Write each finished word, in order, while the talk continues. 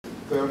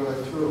third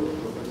lecture of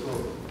Professor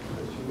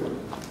Bertschinger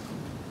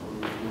on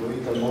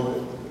numerical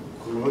model,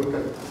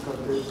 numerical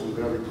calculus on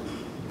gravity.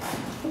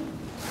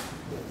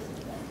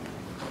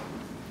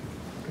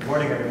 Good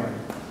morning, everyone.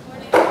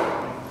 Good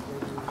morning.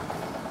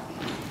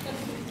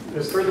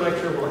 This third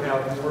lecture will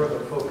have more of a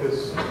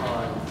focus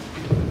on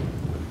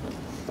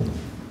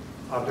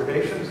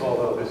observations,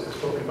 although this is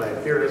spoken by a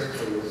theorist,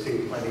 so you'll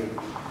see plenty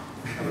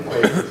of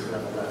equations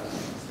nonetheless.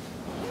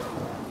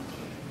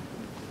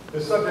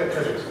 This subject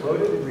has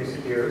exploded in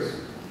recent years.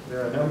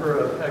 There are a number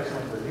of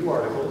excellent review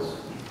articles.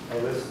 I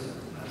list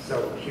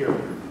several here.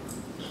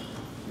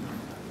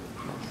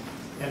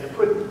 And to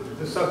put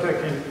the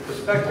subject in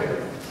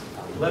perspective,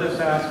 let us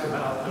ask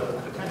about the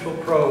potential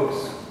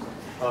probes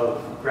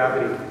of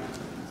gravity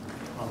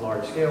on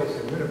large scales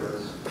in the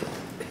universe.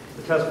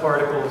 The test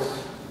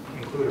particles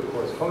include, of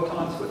course,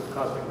 photons with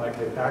cosmic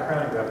microwave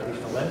background and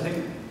gravitational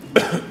lensing.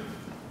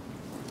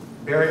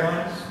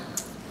 Baryons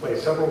play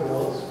several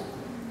roles.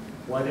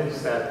 One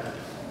is that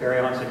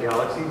baryons in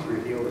galaxies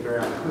reveal the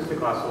baryon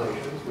acoustic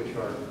oscillations, which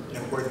are an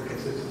important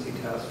consistency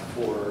test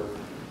for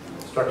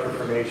structure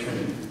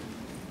formation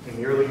in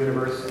the early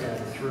universe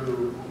and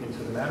through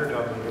into the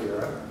matter-dominated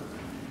era.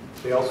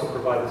 They also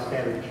provide the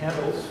standard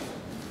candles,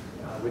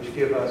 which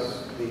give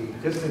us the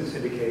distance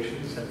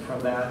indications, and from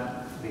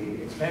that,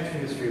 the expansion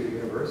history of the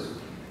universe.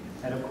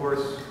 And of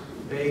course,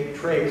 they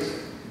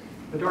trace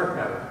the dark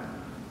matter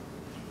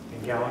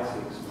in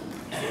galaxies.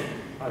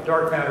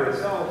 Dark matter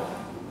itself,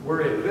 were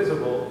it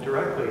visible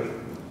directly,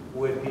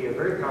 would be a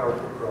very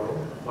powerful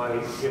probe by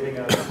giving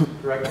us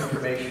direct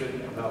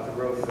information about the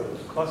growth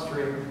of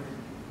clustering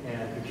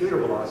and computer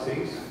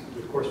velocities.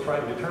 We, of course,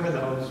 try to determine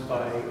those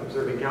by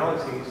observing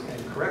galaxies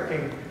and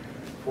correcting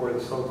for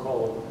the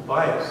so-called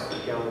bias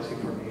of galaxy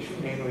formation,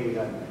 namely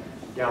that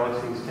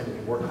galaxies tend to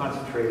be more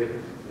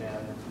concentrated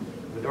than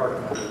the dark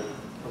matter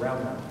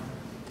around them.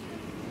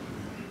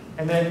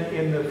 And then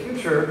in the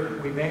future,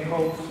 we may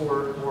hope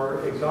for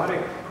more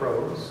exotic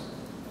probes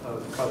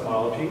of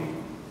cosmology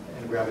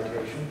and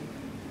gravitation.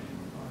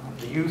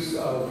 The use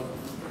of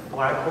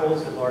black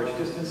holes at large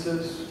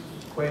distances,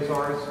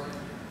 quasars,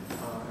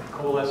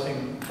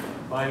 coalescing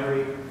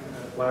binary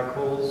black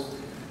holes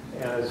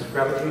as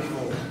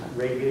gravitational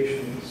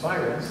radiation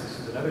sirens. This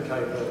is another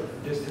type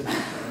of distance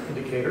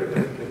indicator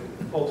that we could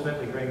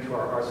ultimately bring to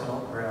our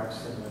arsenal,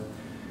 perhaps in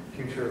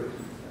the future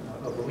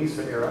of the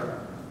LISA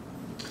era.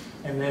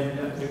 And then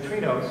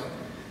neutrinos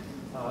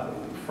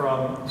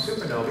from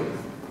supernovae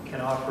can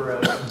offer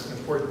us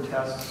important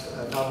tests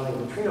not only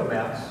of neutrino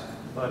mass,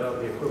 but of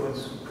the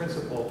equivalence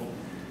principle,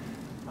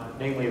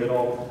 namely that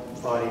all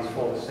bodies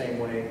fall the same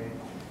way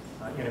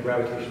in a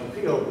gravitational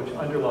field, which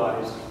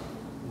underlies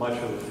much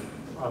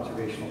of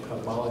observational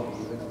cosmology,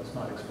 even though it's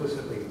not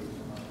explicitly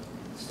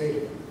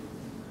stated.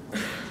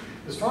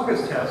 The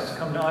strongest tests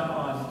come not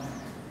on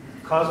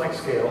cosmic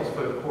scales,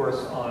 but of course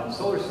on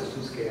solar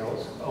system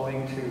scales,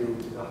 owing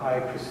to the high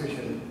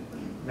precision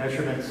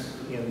measurements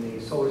in the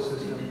solar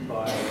system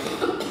by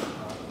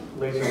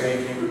laser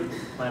ranging,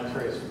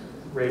 planetary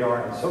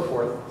radar, and so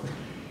forth.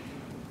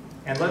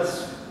 And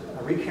let's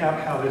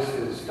recap how this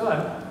is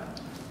done.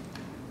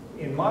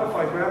 In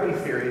modified gravity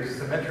theories,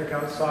 the metric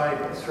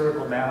outside a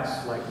spherical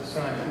mass, like the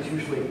sun, is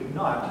usually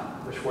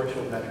not the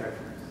Schwarzschild metric.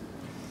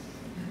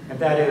 And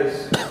that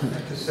is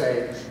to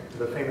say,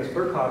 the famous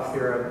Birkhoff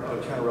theorem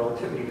of general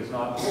relativity does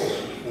not hold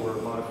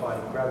for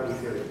modified gravity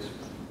theories.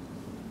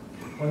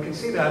 One can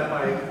see that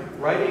by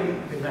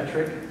writing the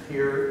metric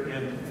here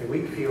in a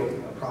weak field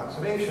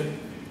approximation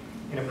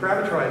in a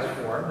parameterized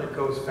form that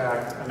goes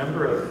back a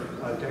number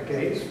of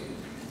decades,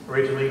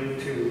 originally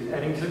to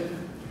Eddington,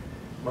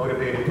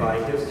 motivated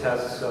by his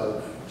tests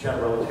of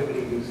general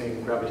relativity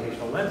using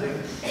gravitational lensing,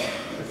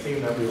 a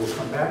theme that we will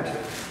come back to.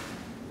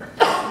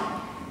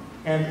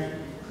 And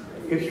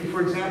if you,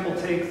 for example,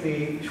 take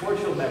the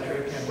Schwarzschild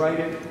metric and write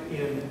it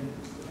in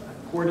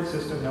a coordinate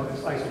system known as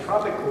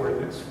isotropic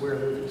coordinates, where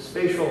the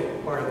spatial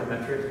part of the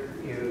metric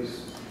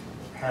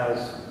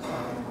has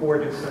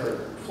coordinates that are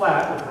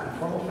flat with a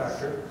conformal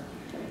factor,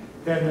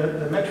 then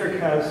the metric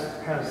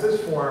has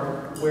this form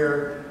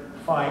where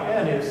phi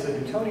n is the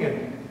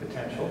Newtonian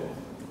potential,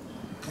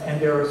 and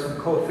there are some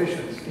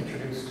coefficients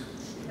introduced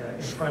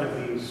in front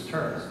of these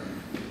terms.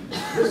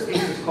 This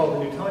piece is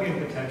called the Newtonian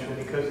potential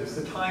because it's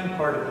the time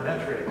part of the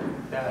metric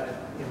that,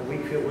 in the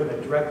weak field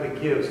limit, directly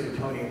gives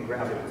Newtonian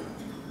gravity.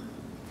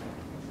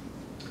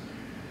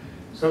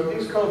 So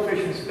these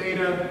coefficients,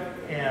 beta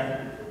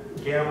and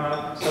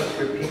gamma,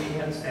 subscript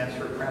Pn stands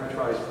for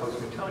parameterized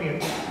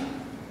post-Newtonian,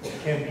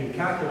 can be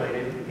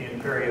calculated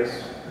in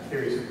various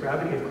theories of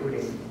gravity,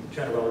 including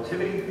general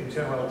relativity. In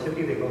general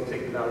relativity, they both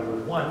take the value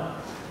of 1.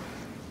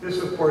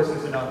 This, of course,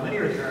 is a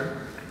nonlinear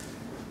term,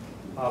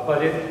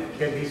 but it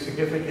can be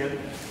significant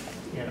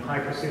in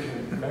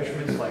high-precision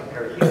measurements like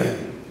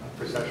perihelion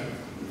precession.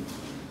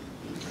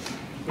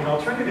 In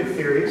alternative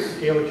theories,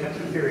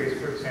 scalar-tensor theories,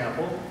 for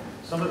example,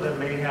 some of them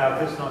may have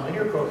this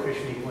nonlinear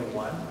coefficient equaling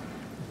 1,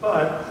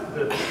 but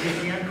the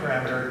Pn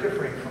parameter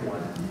differing from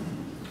 1.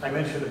 I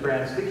mentioned the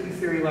Brand-Sticky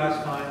theory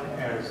last time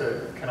as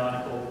a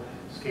canonical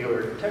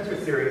scalar tensor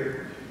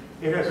theory,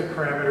 it has a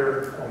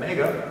parameter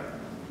omega,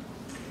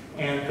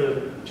 and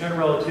the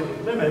general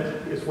relativity limit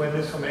is when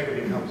this omega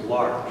becomes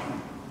large.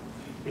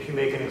 If you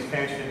make an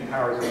expansion in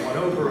powers of 1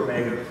 over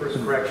omega, the first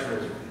correction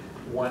is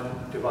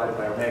 1 divided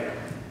by omega.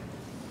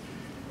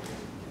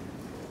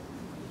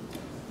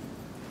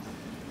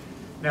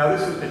 Now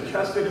this has been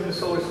tested in the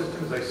solar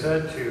system, as I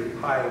said, to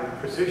high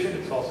precision.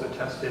 It's also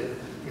tested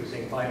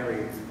using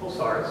binary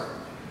pulsars.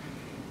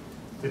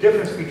 The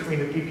difference between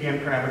the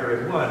ppm parameter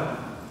and 1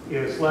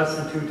 is less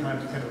than 2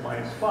 times 10 to the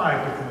minus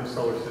 5 within the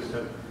solar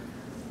system,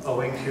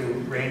 owing to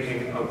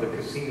ranging of the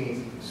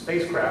Cassini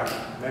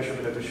spacecraft,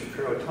 measurement of the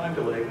Shapiro time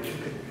delay, which you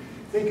could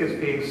think as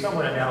being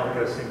somewhat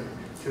analogous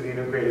to the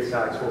integrated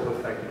Sachs-Wolf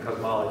effect in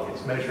cosmology.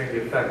 It's measuring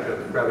the effect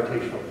of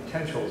gravitational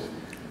potentials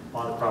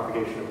on the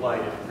propagation of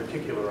light, and in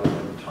particular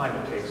on the time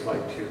it takes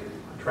light to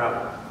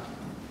travel.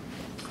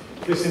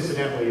 This,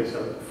 incidentally, is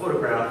a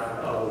photograph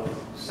of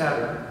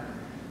Saturn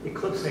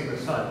eclipsing the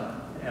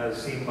sun,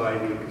 as seen by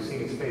the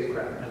Cassini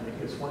spacecraft.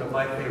 And it's one of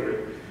my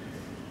favorite,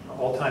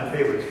 all-time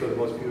favorites for the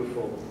most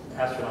beautiful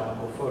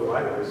astronomical photo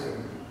I've ever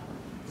seen.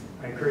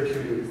 I encourage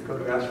you to go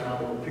to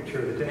Astronomical Picture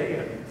of the Day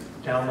and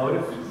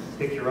download it,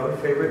 pick your own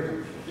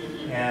favorite,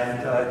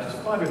 and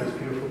just ponder this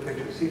beautiful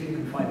picture. See if you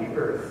can find the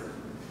Earth.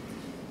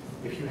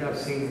 If you have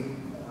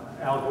seen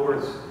Al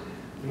Gore's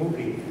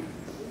movie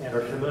and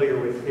are familiar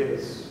with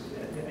his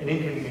An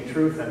Inconvenient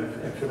Truth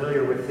and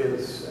familiar with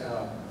his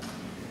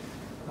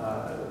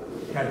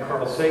and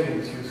Carl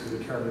Sagan's use of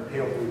the term the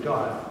pale blue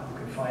dot, you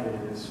can find it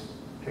in this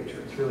picture.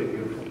 It's really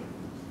beautiful.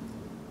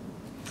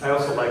 I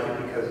also like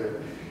it because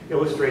it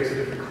illustrates a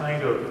different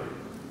kind of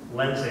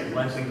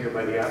lensing here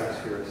by the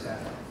atmosphere of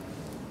Saturn.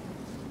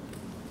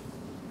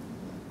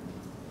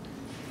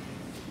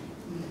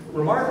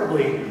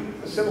 Remarkably,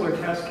 a similar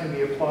test can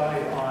be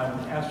applied on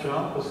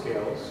astronomical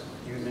scales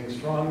using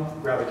strong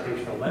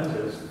gravitational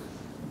lenses.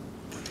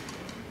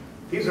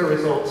 These are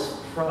results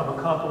from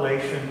a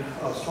compilation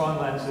of strong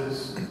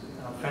lenses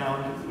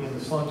found in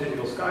the Sloan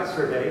Digital Sky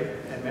Survey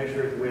and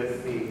measured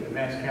with the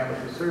Advanced Camera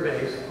for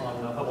Surveys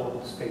on the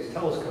Hubble Space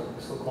Telescope,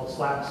 the so-called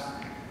SLAPS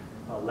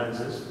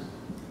lenses.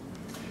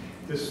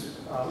 This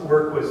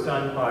work was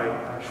done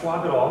by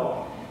Schwab et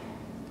al.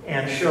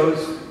 And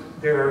shows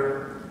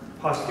their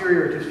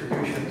posterior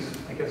distributions.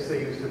 I guess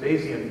they used a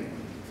Bayesian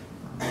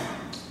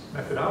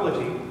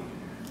methodology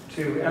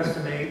to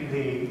estimate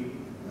the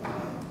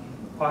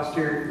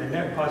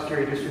net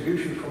posterior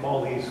distribution from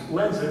all these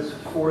lenses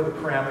for the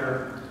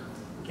parameter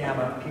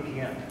gamma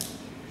ppm.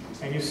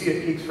 And you see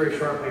it peaks very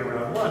sharply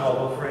around 1,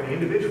 although for any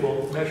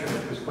individual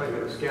measurement there's quite a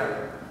bit of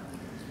scatter.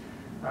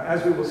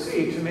 As we will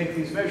see, to make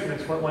these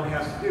measurements, what one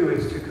has to do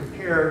is to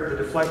compare the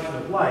deflection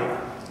of light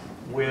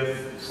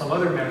with some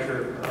other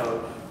measure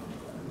of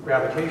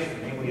gravitation,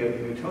 namely a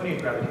Newtonian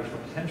gravitational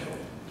potential.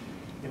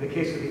 In the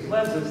case of these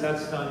lenses,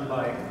 that's done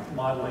by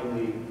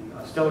modeling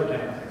the stellar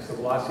dynamics, the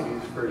velocity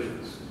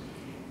dispersions.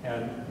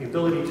 And the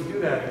ability to do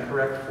that and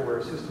correct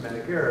for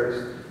systematic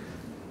errors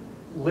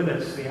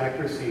limits the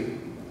accuracy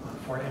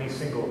for any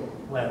single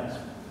lens.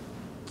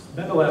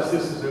 Nonetheless,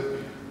 this is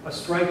a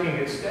striking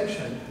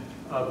extension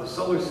of the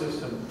solar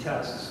system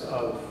tests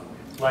of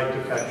light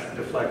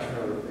deflection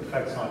or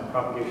effects on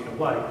propagation of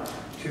light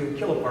to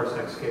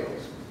kiloparsec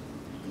scales.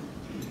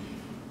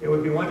 It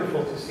would be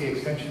wonderful to see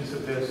extensions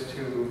of this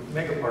to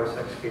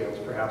megaparsec scales,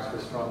 perhaps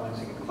with strong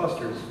lensing in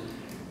clusters.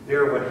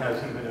 There, one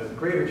has even a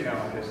greater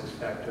challenge, I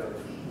suspect, of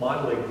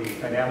modeling the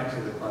dynamics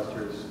of the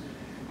clusters,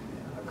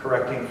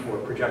 correcting for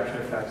projection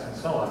effects and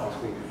so on,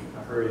 as we've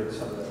heard in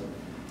some of the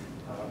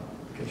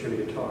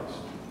contributed talks.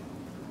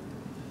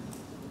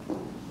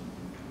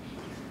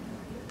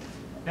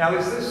 Now,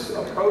 is this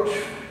approach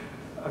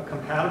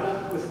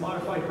compatible with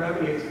modified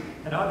gravity?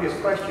 An obvious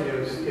question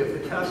is,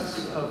 if the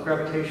tests of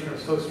gravitation are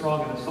so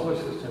strong in the solar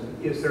system,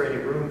 is there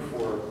any room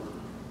for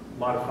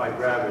modified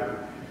gravity?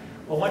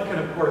 Well, one can,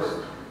 of course,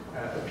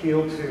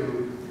 appeal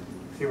to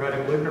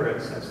theoretical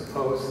ignorance and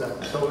suppose that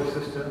the solar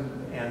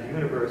system and the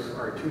universe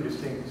are two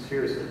distinct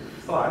spheres of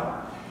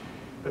thought,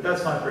 but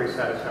that's not very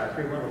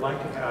satisfactory. One would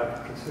like to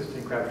have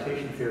consistent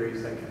gravitation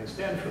theories that can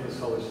extend from the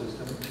solar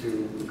system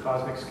to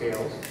cosmic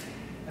scales,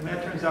 and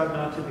that turns out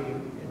not to be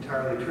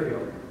entirely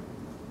trivial.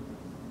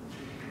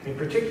 In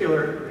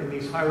particular, in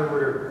these higher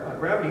order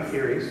gravity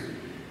theories,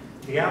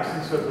 the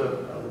absence of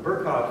the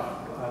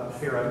Birkhoff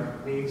theorem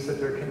means that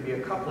there can be a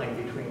coupling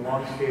between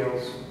long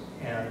scales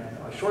and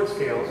short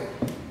scales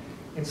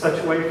in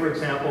such a way, for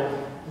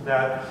example,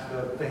 that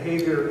the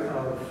behavior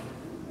of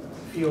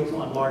fields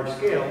on large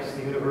scales,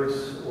 the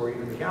universe or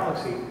even the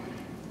galaxy,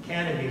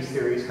 can in these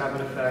theories have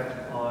an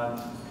effect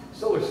on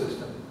solar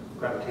system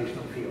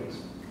gravitational fields.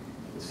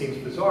 It seems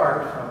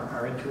bizarre from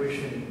our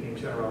intuition in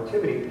general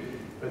relativity,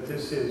 but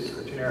this is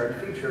a generic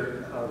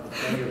feature of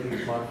many of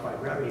these modified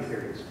gravity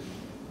theories.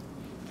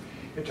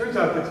 It turns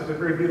out that there's a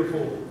very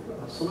beautiful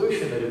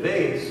solution that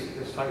evades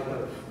this type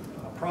of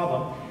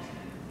problem,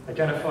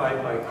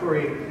 identified by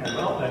Curry and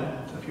Weltman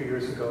a few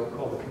years ago,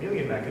 called the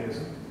chameleon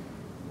mechanism.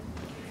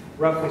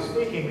 Roughly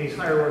speaking, these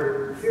higher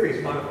order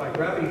theories, modified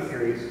gravity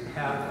theories,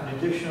 have an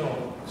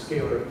additional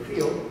scalar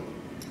field.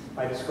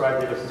 I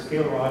described it as a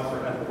scalaron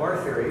for f of r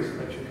theories,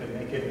 but you can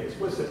make it an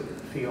explicit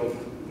field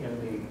in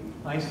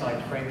the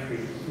Einstein frame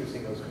tree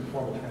using those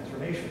conformal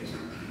transformations.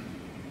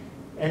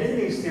 And in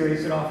these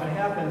theories, it often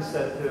happens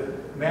that the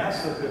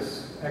mass of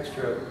this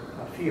extra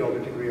field, or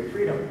degree of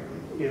freedom,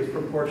 is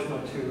proportional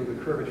to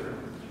the curvature.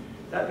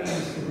 That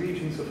means in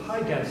regions of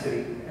high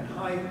density and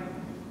high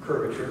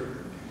curvature,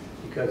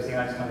 because the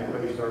Einstein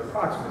equations are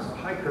approximate, so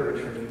high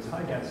curvature means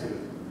high density.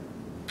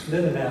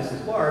 Then the mass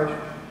is large,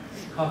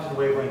 constant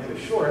wavelength is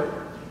short,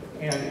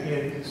 and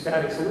in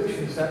static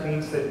solutions, that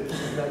means that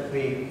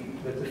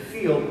the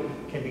field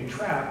can be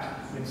trapped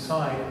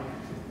inside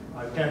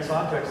dense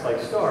objects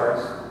like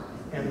stars,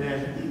 and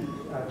then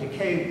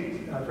decay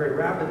very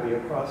rapidly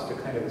across to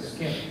kind of a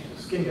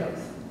skin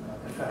depth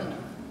effect.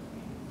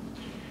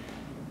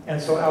 And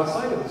so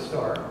outside of the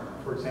star,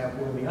 for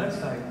example, in the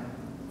Einstein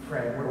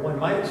frame, where one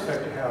might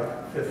expect to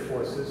have fifth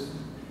forces,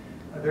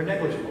 they're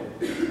negligible.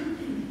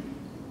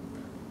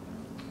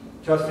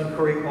 Justin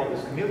Curry called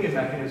this chameleon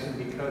mechanism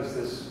because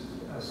this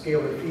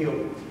scalar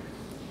field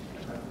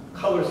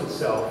colors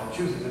itself,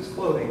 chooses its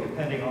clothing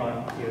depending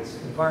on its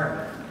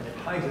environment, and it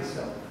hides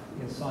itself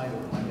inside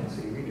of high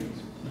density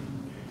regions.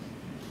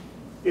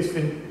 It's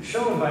been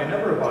shown by a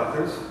number of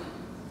authors,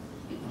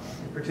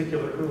 in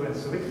particular Hu and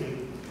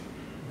Sawicki,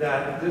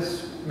 that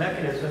this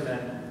mechanism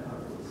and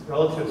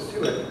relatives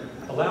to it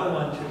allow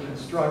one to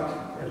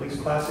construct at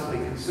least classically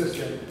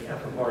consistent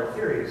f of r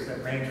theories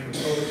that range from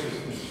solar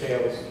system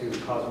scales to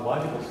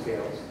cosmological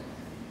scales.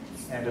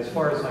 And as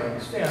far as I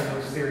understand,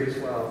 those theories,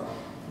 while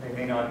they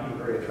may not be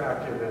very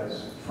attractive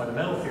as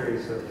fundamental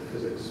theories of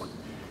physics,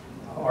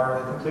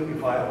 are completely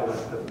viable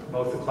at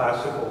both the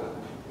classical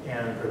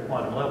and the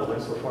quantum level,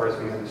 insofar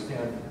as we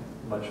understand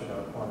much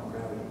about quantum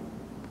gravity.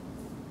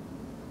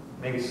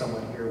 Maybe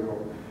someone here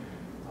will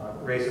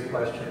raise a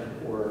question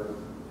or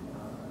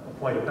a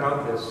point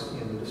about this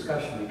in the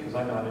discussion, because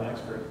I'm not an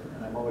expert,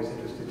 and I'm always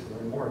interested to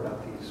learn more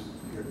about these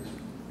theories.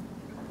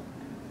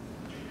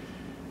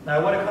 Now, I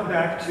want to come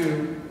back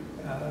to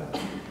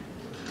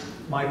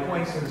my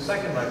points in the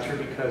second lecture,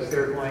 because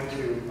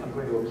I'm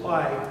going to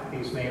apply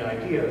these main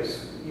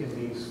ideas in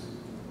these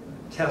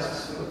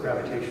tests of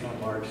gravitation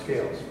on large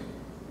scales.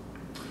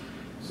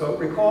 So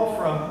recall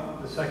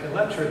from the second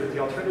lecture that the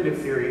alternative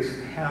theories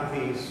have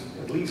these,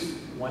 at least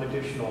one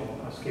additional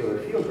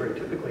scalar field very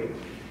typically,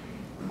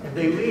 and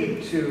they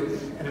lead to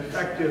an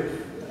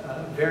effective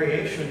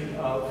variation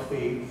of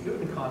the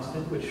Newton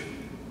constant, which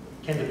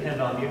can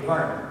depend on the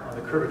environment, on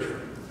the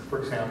curvature, for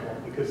example,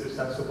 because this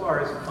f sub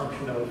r is a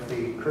function of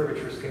the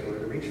curvature scalar,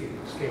 the Ricci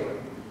scalar.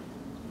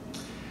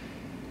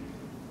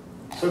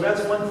 So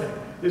that's one thing.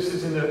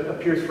 This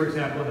appears, for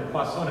example, in the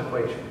Poisson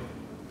equation.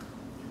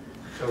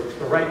 So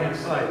the right-hand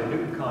side, the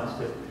Newton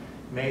constant,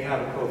 may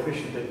have a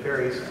coefficient that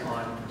varies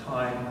on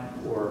time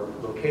or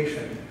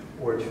location,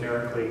 or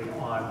generically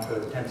on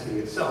the density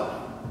itself.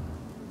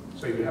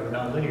 So you have a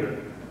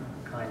nonlinear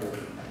kind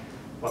of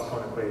Poisson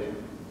equation.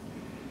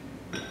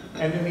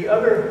 And then the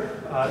other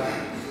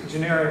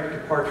generic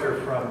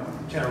departure from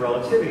general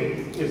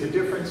relativity is the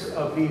difference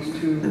of these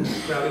two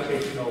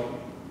gravitational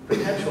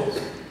potentials.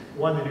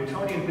 One, the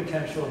Newtonian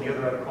potential, and the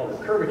other I've called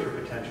the curvature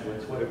potential.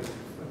 It's what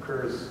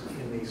occurs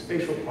in the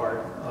spatial part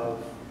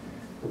of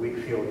the weak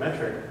field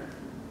metric.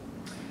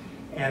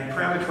 And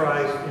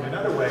parameterized in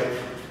another way,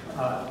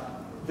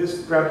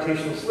 this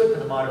gravitational slip in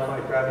the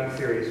modified gravity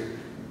theories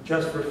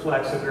just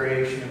reflects a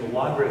variation in the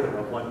logarithm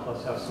of 1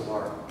 plus f sub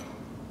r.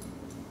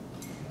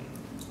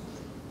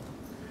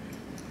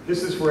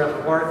 This is for f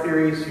of r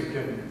theories. You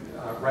can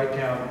write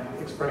down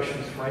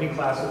expressions for any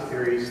class of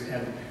theories,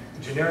 and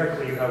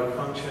generically you have a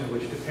function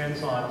which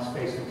depends on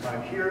space and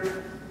time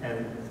here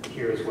and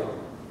here as well.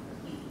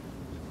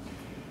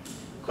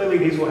 Clearly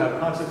these will have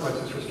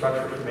consequences for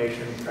structure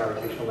formation,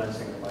 gravitational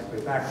lensing, and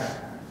likely background.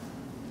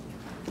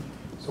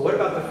 So what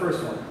about the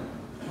first one?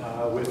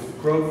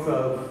 With growth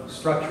of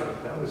structure,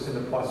 that was in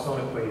the Poisson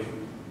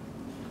equation.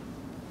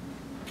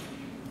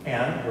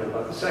 And what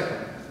about the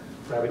second?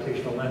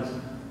 Gravitational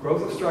lensing.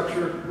 Growth of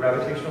structure,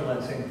 gravitational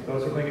lensing,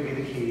 those are going to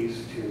be the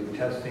keys to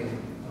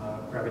testing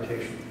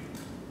gravitation.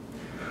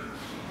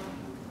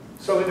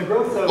 So in the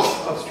growth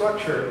of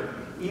structure,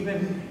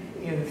 even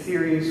in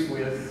theories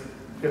with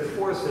fifth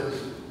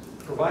forces,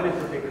 provided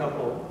that they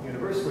couple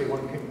universally,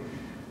 one can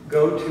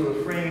go to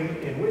a frame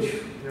in which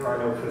there are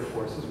no fifth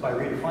forces by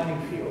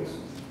redefining fields,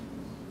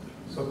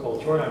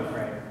 so-called Jordan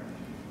frame.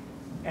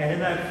 And in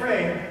that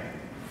frame,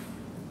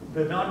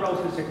 the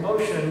non-relativistic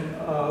motion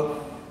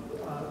of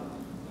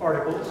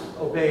particles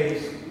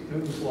obeys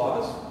Newton's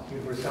laws,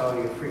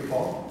 universality of free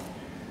fall,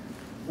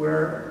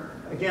 where,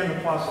 again, the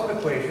Poisson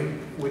equation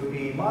would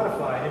be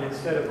modified, and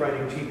instead of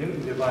writing g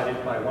Newton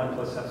divided by 1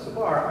 plus f sub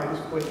r, I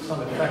just put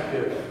some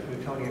effective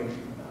Newtonian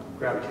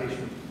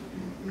gravitation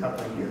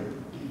coupling here.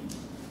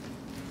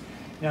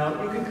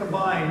 Now, you can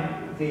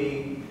combine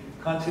the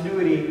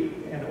continuity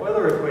and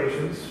Euler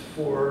equations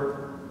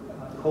for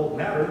cold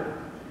matter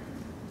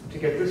to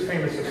get this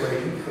famous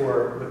equation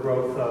for the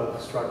growth of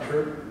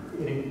structure.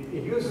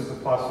 It uses the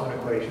Poisson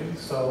equation,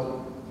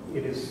 so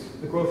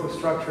the growth of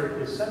structure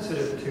is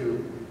sensitive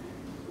to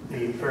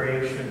the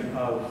variation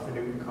of the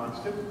Newton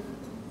constant.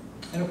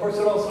 And of course,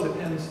 it also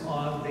depends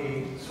on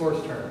the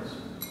source terms.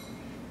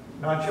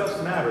 Not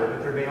just matter,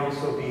 but there may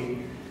also be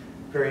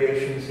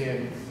variations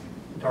in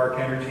dark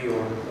energy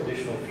or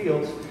additional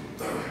fields.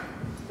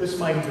 This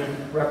might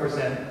even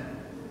represent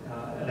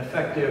an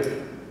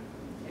effective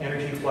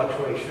energy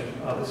fluctuation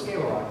of the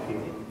scalar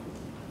field.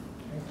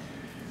 Okay.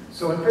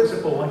 So in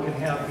principle, one can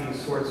have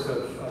these sorts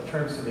of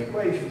terms in the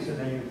equations, and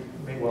then you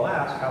may well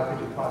ask, how could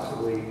you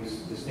possibly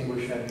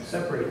distinguish and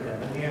separate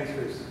them? And the answer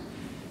is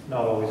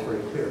not always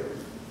very clear.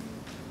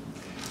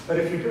 But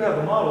if you do have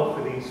a model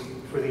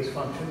for these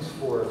functions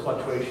for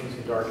fluctuations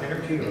in dark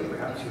energy, or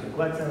perhaps you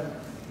neglect them,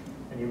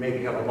 and you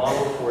maybe have a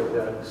model for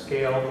the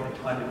scale and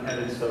time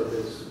dependence of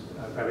this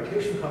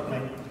gravitation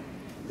coupling,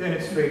 then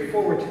it's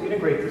straightforward to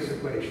integrate this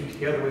equation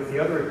together with the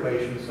other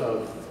equations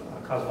of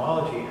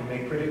cosmology and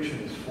make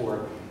predictions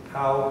for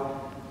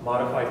how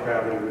modified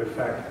gravity would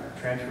affect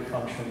transfer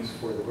functions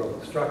for the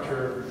growth of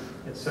structure,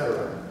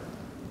 etc.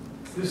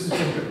 This has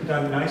been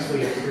done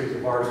nicely in a series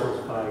of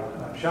articles by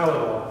Zhao et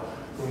al.,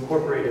 who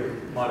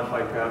incorporated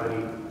modified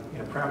gravity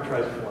in a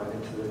parameterized form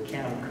into the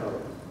CAM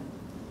code.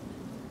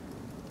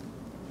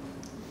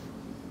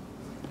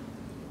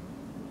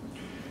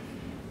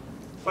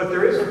 But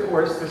there is, of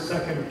course, this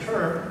second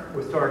term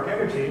with dark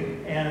energy,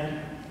 and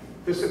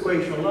this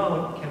equation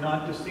alone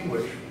cannot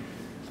distinguish.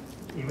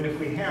 Even if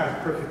we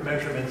had perfect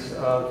measurements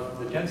of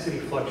the density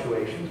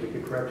fluctuations, we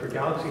could correct for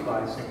galaxy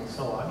biasing and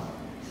so on,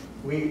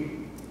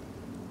 we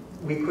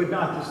could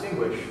not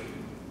distinguish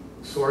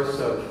the source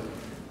of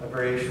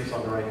variations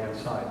on the right-hand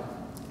side.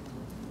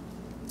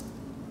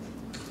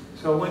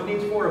 So one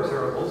needs more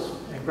observables,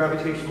 and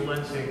gravitational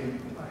lensing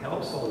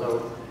helps,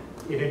 although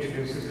it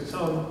introduces its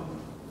own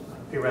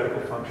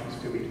theoretical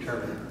functions to be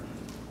determined.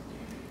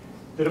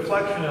 The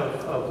deflection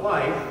of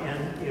light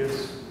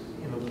is,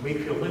 in the weak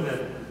field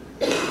limit,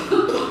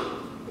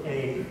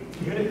 a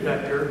unit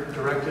vector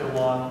directed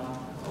along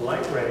a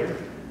light ray.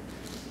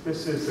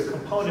 This is the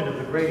component of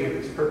the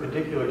gradient that's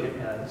perpendicular to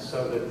n,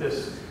 so that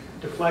this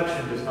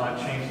deflection does not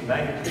change the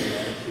magnitude of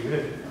n, it's a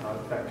unit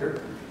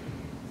vector.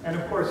 And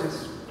of course,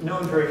 it's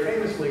known very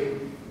famously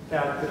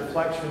that the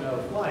deflection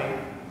of light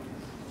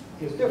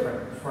is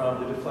different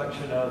from the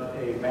deflection of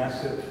a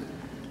massive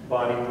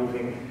body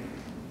moving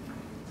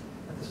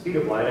at the speed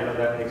of light. I know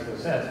that makes no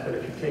sense, but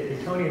if you take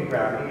Newtonian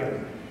gravity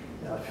and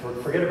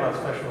forget about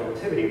special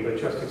relativity, but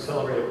just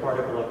accelerate a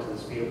particle up to the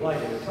speed of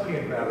light in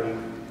Newtonian gravity,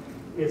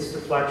 its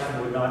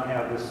deflection would not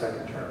have this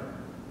second term.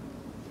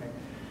 Okay?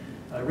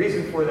 The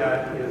reason for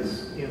that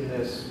is in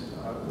this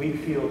weak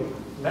field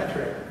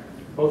metric,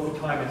 both the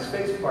time and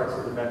space parts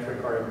of the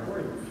metric are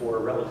important for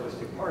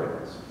relativistic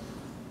particles.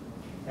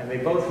 And they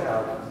both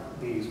have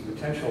these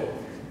potential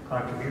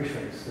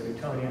contributions, the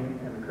Newtonian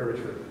and the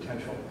curvature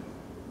potential.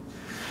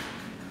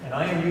 And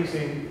I am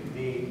using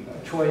the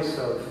choice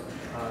of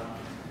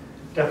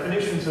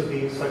definitions of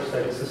these such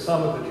that it's the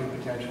sum of the two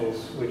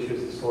potentials, which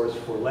is the source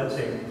for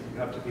lensing. You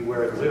have to be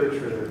aware of the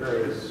literature, there are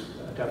various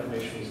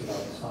definitions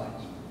about the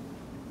signs.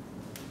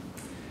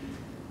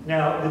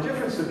 Now, the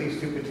difference of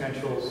these two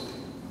potentials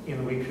in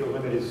the weak field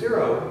limit is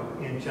zero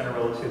in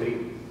general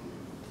relativity,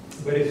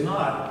 but is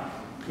not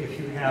if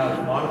you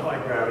have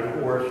modified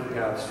gravity or if you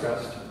have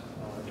stressed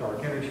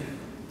dark energy.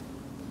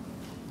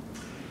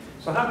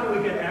 So how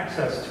can we get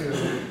access to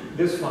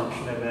this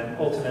function, and then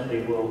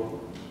ultimately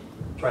we'll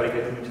try to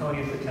get the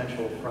Newtonian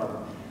potential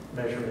from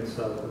measurements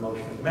of the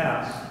motion of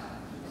mass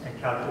and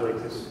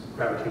calculate this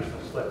gravitational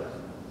slip?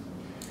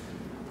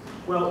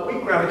 Well,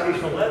 weak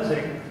gravitational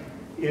lensing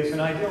is an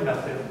ideal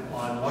method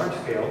on large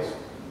scales,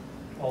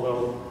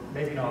 although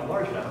maybe not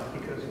large enough,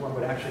 because one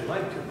would actually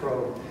like to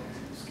probe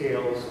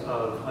scales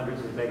of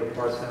hundreds of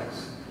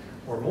megaparsecs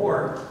or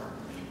more,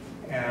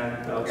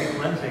 and weak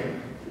lensing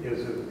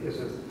is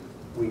a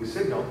weak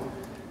signal,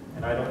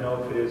 and I don't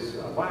know if it is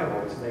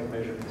viable to make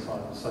measurements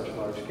on such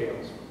large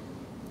scales.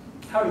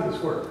 How does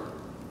this work?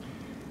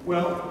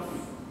 Well,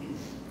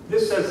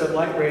 this says that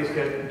light rays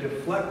get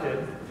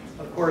deflected.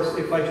 Of course,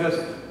 if I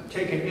just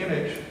take an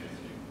image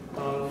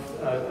of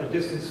a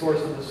distant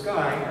source in the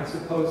sky and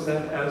suppose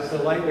that as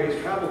the light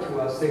rays travel to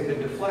us, they've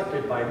been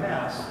deflected by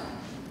mass,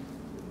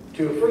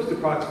 to a first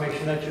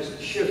approximation, that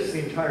just shifts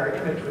the entire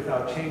image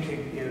without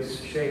changing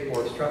its shape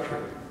or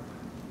structure.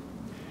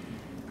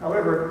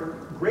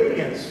 However,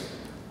 gradients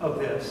of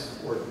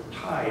this, or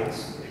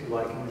tides, if you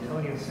like, in the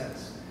Newtonian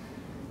sense,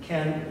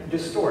 can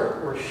distort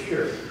or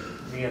shear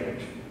the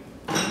image.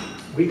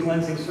 Weak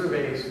lensing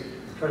surveys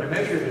try to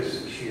measure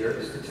this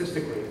shear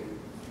statistically.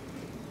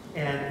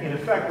 And in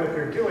effect, what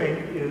they're doing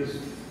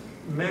is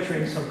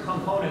measuring some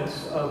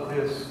components of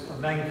this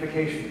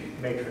magnification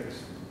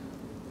matrix.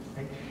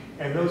 Okay?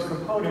 And those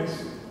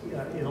components,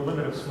 in the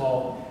limit of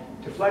small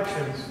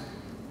deflections,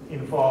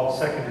 involve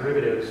second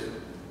derivatives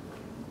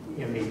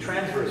in the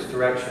transverse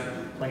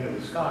direction, plane of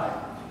the sky,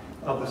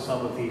 of the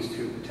sum of these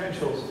two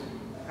potentials,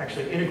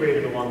 actually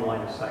integrated along the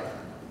line of sight.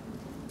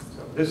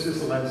 So this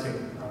is the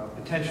lensing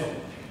potential.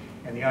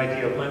 And the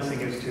idea of lensing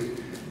is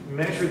to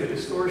measure the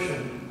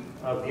distortion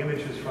of the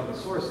images from the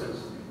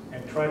sources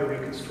and try to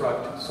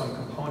reconstruct some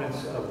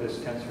components of this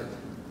tensor,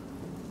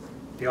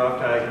 the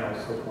off-diagonal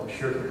so-called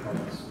shear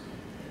components.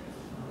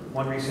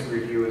 One recent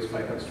review is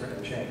by Hester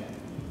and Chang.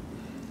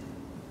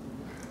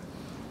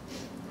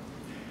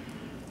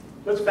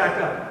 Let's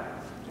back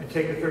up and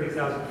take a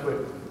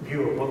 30,000-foot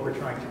view of what we're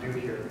trying to do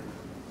here.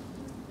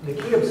 The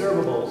key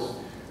observables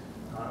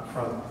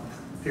from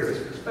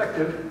theorist's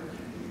perspective,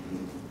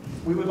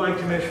 we would like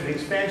to measure the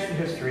expansion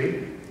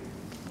history,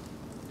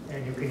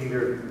 and you can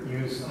either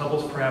use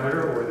Hubble's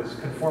parameter or this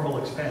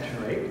conformal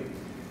expansion rate.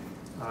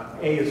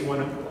 A is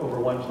 1 over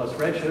 1 plus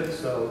redshift,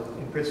 so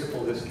in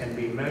principle this can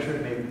be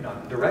measured, maybe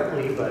not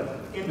directly, but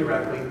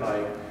indirectly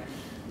by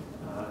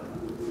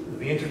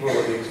the integral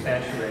of the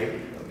expansion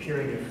rate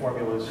appearing in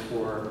formulas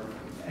for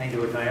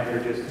angular diameter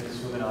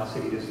distance,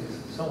 luminosity distance,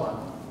 and so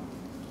on.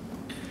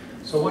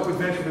 So one would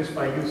measure this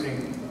by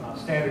using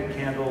standard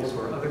candles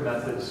or other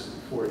methods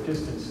for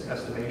distance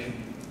estimation.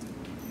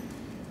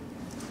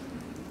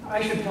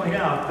 I should point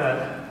out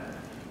that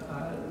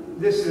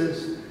this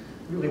is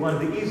really one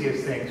of the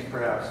easiest things,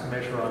 perhaps, to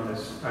measure on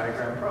this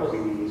diagram, probably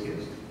the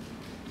easiest.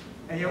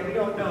 And yet we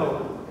don't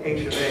know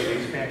H of A, the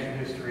expansion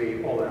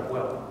history, all that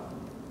well.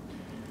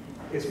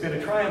 It's been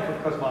a triumph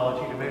of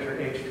cosmology to measure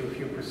H to a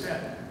few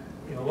percent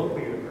in a local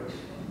universe.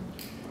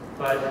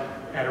 But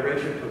at a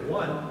redshift of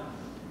 1,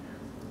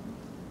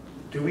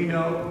 do we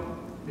know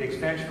the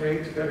expansion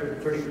rate is better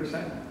than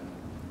 30%?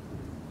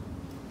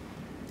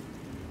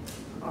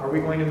 Are we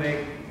going to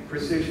make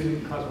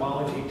precision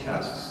cosmology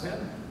tests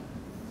then?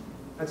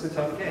 That's a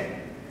tough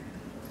game.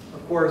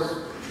 Of course,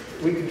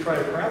 we can try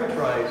to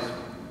parameterize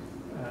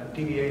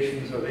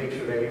deviations of H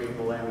of A from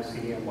the lambda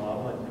CDM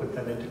model and put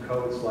them into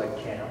codes like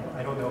CAM.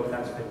 I don't know if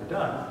that's been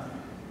done.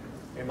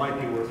 It might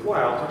be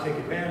worthwhile to take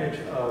advantage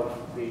of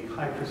the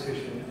high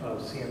precision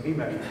of CMB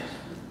measurements.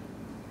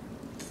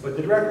 But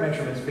the direct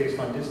measurements based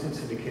on distance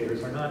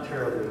indicators are not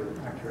terribly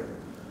accurate.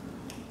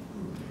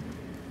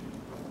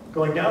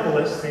 Going down the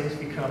list, things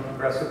become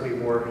progressively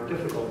more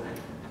difficult.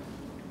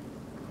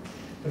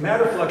 The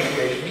matter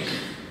fluctuations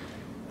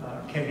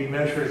can be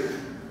measured,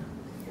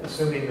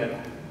 assuming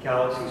that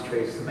galaxies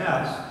trace the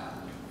mass,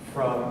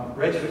 from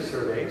redshift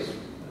surveys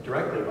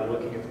directly by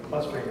looking at the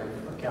clustering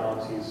of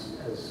galaxies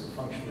as a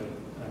function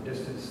of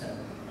distance and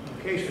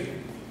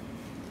location.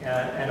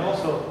 And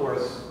also, of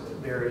course,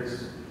 there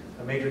is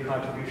a major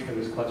contribution of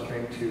this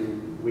clustering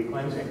to weak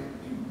lensing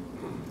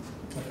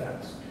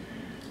effects.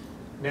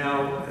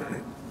 Now,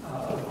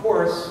 of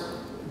course,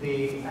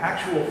 the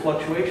actual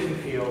fluctuation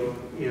field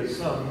is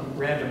some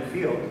random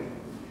field.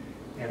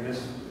 And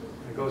this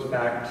goes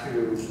back to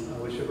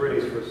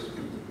Lichaverdi's first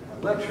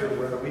lecture,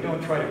 where we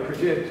don't try to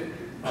predict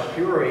a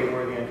priori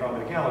where the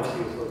Andromeda Galaxy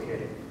is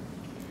located.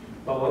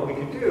 But what we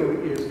can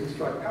do is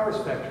construct power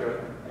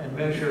spectra and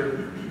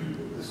measure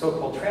the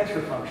so-called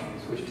transfer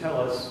functions, which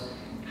tell us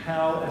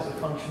how, as a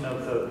function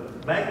of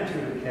the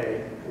magnitude of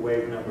K, the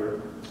wave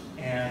number,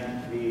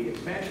 and the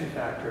expansion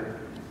factor,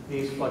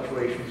 these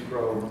fluctuations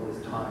grow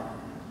with time.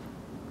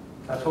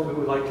 That's what we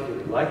would like to do.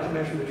 We'd like to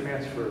measure the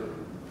transfer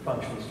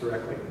functions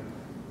directly.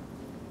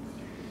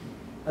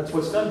 That's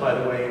what's done, by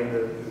the way,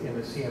 in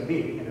the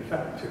CMB, in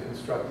effect, to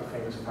construct the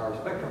famous power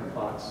spectrum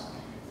plots,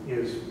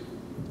 is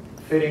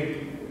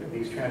fitting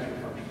these transfer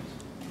functions.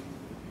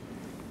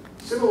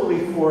 Similarly,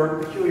 for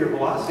peculiar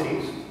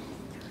velocities,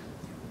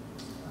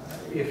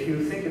 if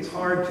you think it's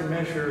hard to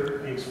measure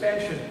the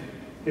expansion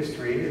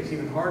history, it's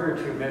even harder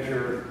to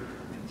measure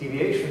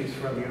deviations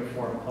from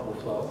uniform Hubble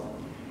flow.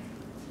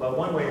 But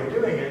one way of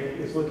doing it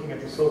is looking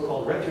at the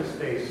so-called redshift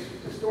space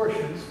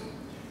distortions,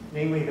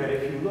 namely that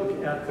if you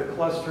look at the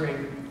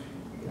clustering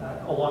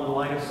along the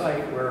line of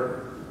sight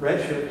where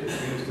redshift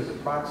is used as a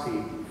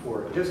proxy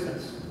for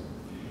distance,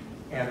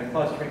 and the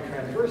clustering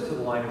transverse to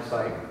the line of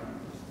sight,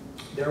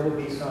 there will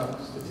be some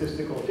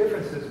statistical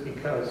differences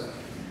because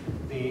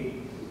the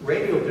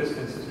radial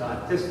distance is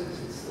not distance,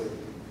 it's the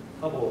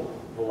Hubble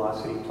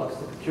velocity plus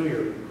the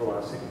peculiar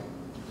velocity.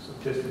 So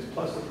distance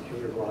plus the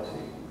peculiar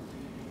velocity.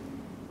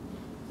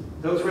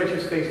 Those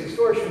redshift space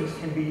distortions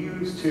can be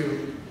used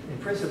to, in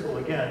principle,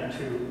 again,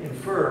 to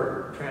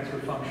infer transfer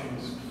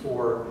functions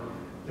for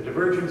the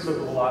divergence of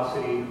the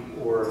velocity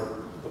or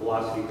the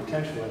velocity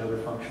potential, another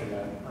function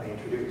that I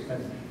introduced.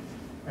 And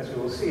as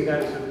we will see,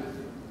 that is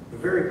a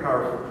very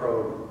powerful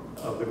probe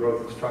of the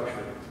growth of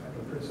structure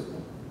in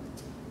principle.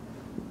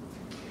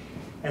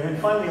 And then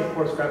finally, of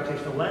course,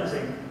 gravitational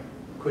lensing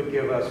could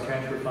give us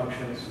transfer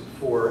functions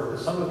for the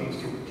sum of these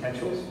two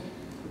potentials.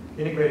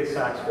 The integrated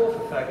Sachs-Wolf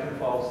effect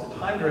involves the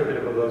time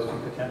derivative of those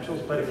two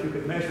potentials, but if you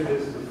could measure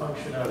this as a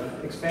function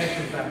of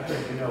expansion factor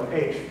and you know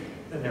h,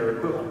 then they're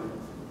equivalent.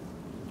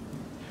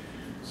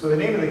 So the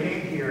name of the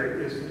game here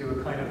is to do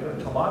a kind of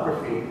a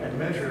tomography and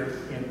measure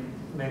in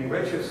many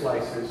redshift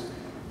slices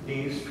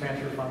these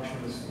transfer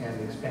functions and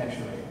the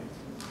expansion rate.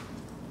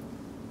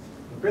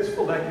 In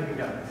principle, that can be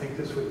done. I think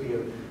this would be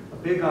a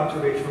big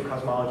observational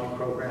cosmology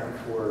program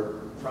for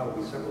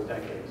probably several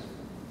decades.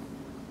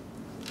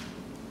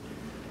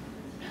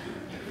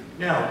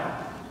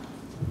 Now,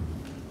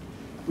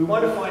 we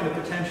want to find the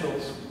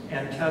potentials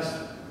and test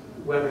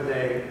whether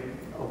they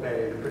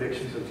obey the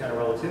predictions of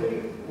general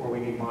relativity or we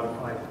need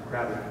modified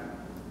gravity.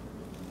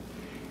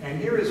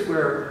 And here is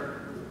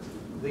where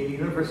the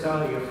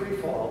universality of free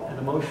fall and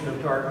the motion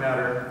of dark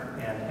matter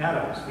and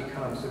atoms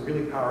becomes a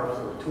really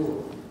powerful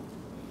tool.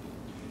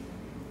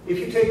 If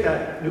you take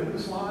that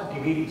Newton's law, d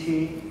v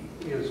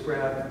dt is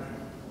grav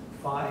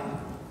phi,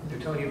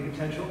 Newtonian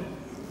potential,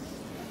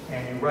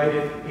 and you write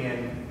it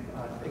in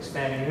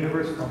expanding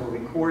universe,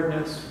 moving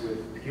coordinates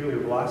with peculiar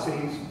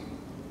velocities,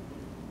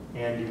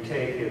 and you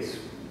take its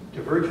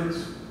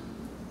divergence,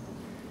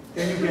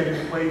 then you get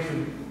an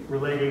equation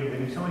relating the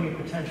Newtonian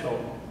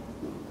potential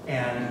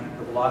and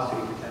the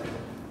velocity potential.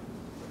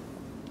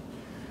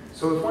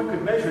 So if one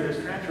could measure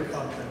this transfer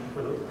function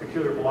for the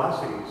peculiar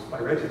velocities by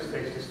redshift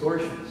space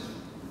distortions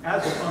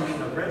as a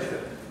function of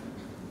redshift,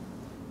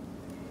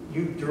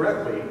 you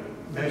directly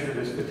measure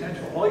this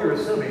potential. All you're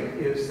assuming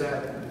is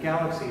that the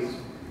galaxies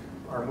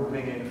are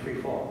moving in free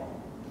fall.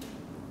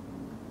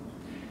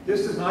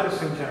 This does not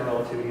assume general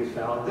relativity is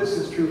valid. This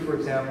is true, for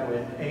example,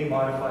 in any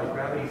modified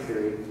gravity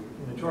theory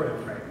in the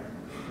Jordan frame.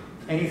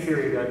 Any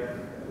theory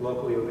that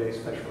locally obeys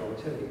special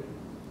relativity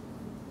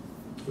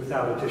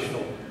without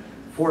additional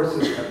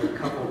forces that would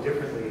couple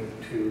differently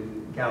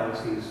to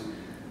galaxies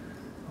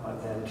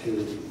than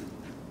to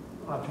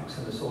objects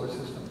in the solar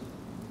system.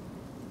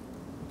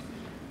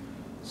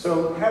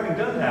 So having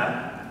done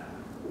that,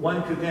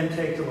 one could then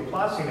take the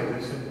Laplacian of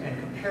this and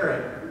compare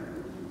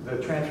it,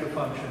 the transfer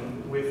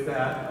function, with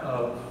that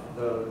of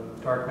the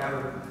dark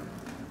matter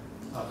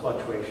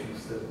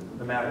fluctuations,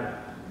 the matter.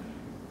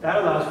 That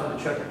allows one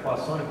to check the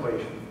Poisson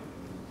equation.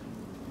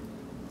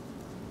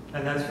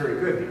 And that's very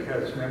good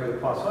because, remember, the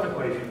Poisson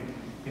equation,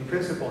 in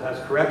principle,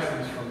 has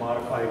corrections from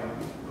modified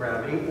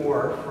gravity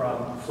or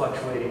from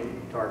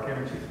fluctuating dark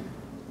energy.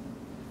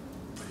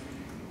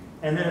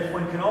 And then if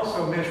one can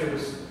also measure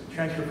the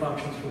transfer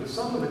functions for the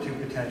sum of the two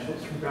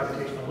potentials from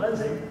gravitational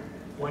lensing,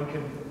 one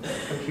can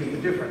compute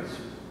the difference.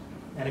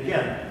 And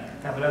again,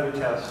 have another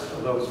test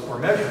of those, or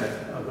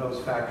measurement of those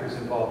factors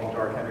involving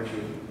dark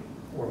energy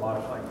or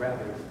modified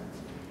gravity.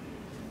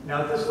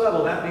 Now at this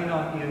level, that may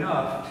not be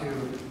enough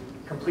to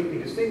completely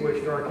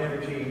distinguish dark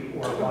energy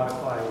or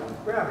modified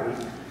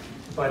gravity,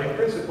 but in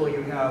principle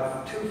you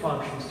have two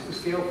functions, two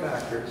scale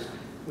factors,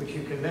 which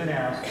you can then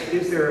ask,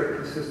 is there a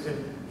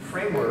consistent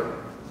framework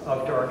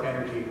of dark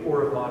energy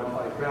or of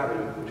modified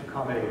gravity which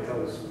accommodate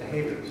those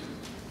behaviors?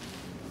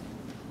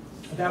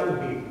 That would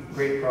be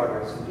great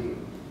progress indeed.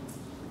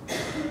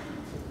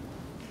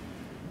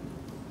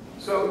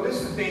 So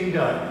this is being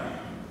done,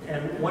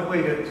 and one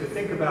way to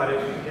think about it,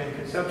 again,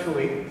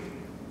 conceptually,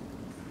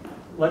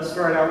 let's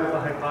start out with the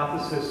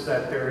hypothesis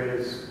that there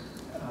is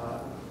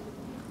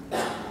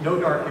no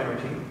dark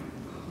energy,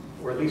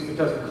 or at least it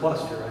doesn't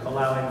cluster. I'm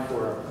allowing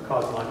for a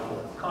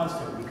cosmological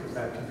constant because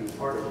that can be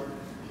part of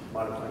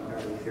modified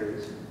gravity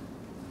theories.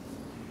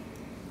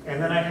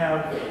 And then I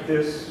have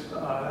this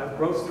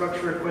growth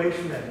structure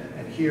equation,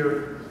 and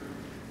here,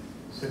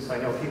 since I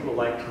know people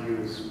like to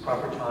use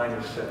proper time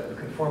instead of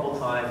conformal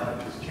time,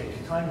 I'll just change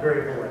the time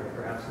variable, and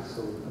perhaps it's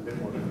a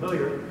bit more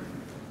familiar.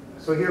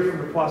 So here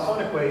from the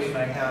Poisson equation,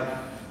 I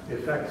have the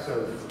effects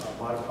of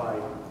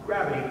modified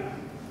gravity.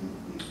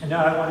 And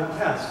now I want to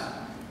test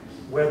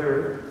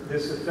whether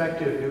this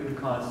effective Newton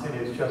constant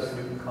is just a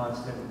Newton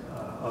constant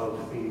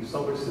of the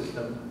solar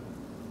system,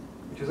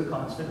 which is a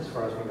constant as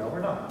far as we know, or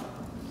not.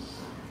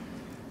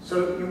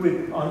 So you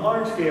would, on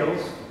large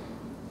scales,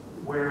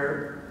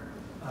 where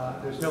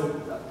there's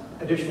no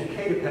additional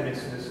k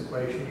dependence in this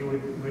equation, you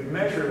would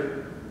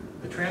measure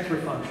the transfer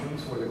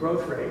functions, or the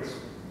growth rates,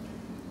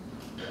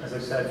 as I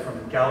said,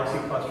 from galaxy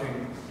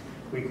clustering,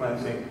 weak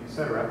lensing,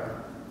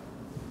 etc.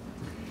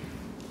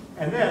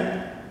 And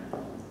then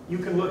you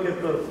can look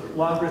at the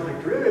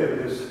logarithmic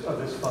derivative of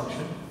this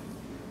function,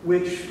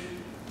 which,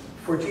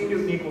 for g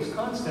Newton equals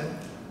constant,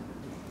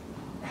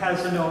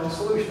 has a known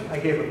solution. I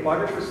gave a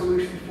quadrature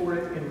solution for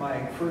it in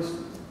my first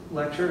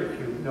lecture. If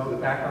you know the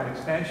background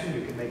expansion,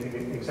 you can make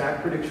an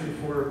exact prediction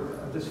for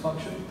this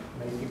function.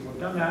 Many people have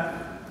done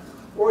that.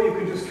 Or you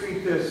can just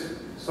treat this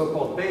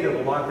so-called beta,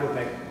 the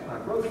logarithmic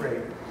growth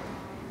rate,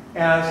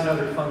 as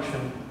another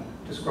function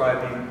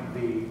describing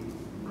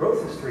the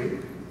growth history.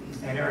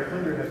 And Eric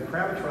Linder has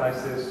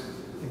parameterized this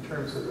in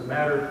terms of the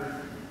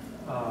matter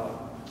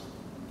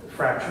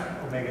fraction,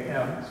 omega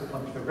m, it's a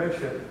function of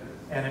redshift,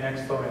 and an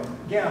exponent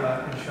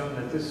gamma, and shown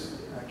that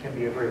this can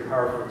be a very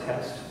powerful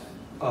test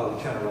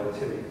of general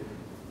relativity.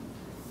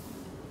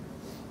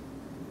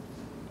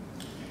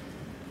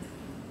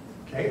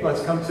 Okay,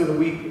 let's come to the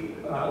weak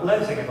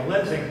lensing and the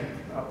lensing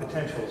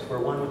potentials, where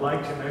one would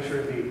like to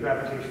measure the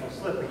gravitational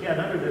slip. Again,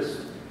 under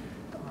this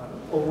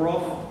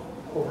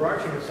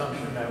overarching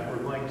assumption that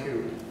we're going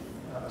to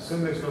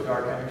assume there's no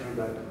dark energy,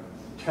 but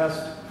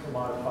test for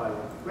modified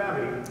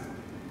gravity,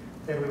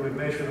 then we would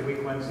measure the weak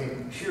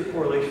lensing shear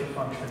correlation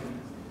function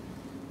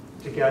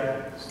to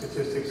get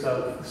statistics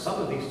of the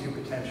sum of these two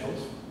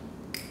potentials.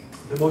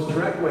 The most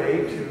direct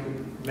way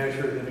to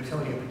measure the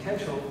Newtonian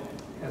potential,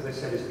 as I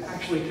said, is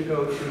actually to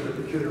go to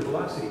the peculiar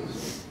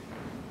velocities.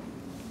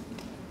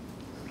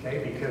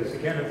 okay, because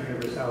again of the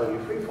universality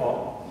of free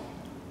fall.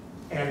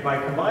 And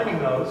by combining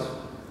those,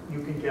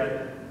 you can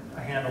get a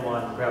handle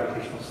on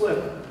gravitational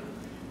slip.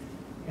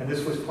 And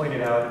this was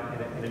pointed out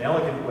in an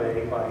elegant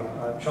way by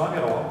Zhang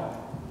et al.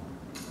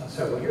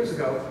 Several years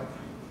ago,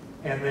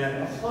 and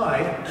then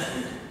applied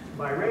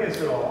by Reyes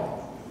et al.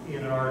 In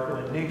an article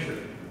in Nature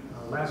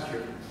last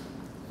year.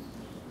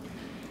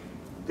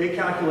 They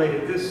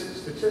calculated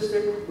this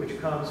statistic, which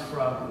comes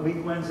from weak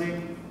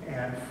lensing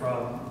and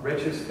from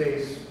redshift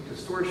space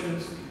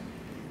distortions.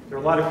 There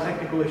are a lot of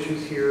technical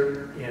issues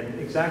here in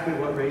exactly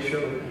what ratio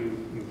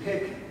you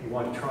pick. You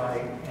want to try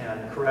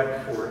and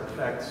correct for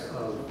effects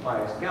of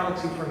biased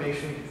galaxy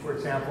formation, for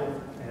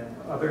example, and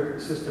other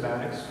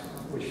systematics,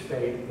 which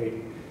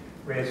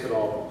Reyes et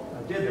al.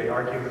 Did. They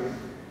argued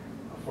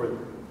for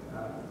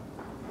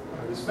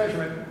this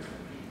measurement.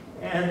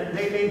 And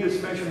they made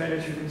this measurement,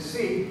 as you can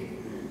see,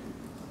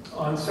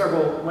 on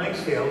several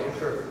length scales,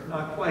 which are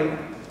not quite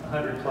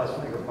 100 plus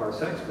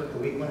megaparsecs, but the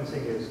weak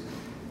lensing is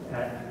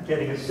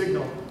getting a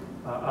signal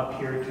up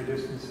here to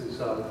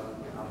distances of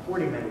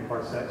 40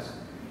 megaparsecs.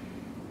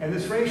 And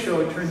this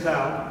ratio, it turns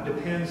out,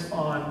 depends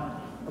on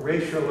a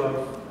ratio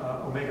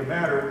of omega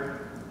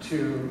matter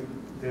to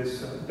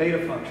this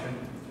beta function.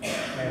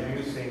 And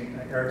using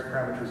Eric's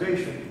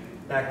parameterization,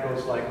 that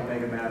goes like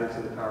omega matter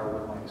to the power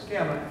 1 minus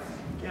gamma.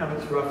 Gamma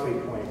is roughly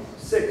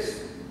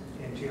 0.6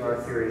 in GR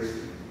theory.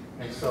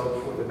 And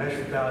so for the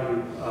measured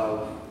value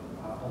of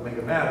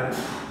omega matter,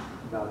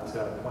 about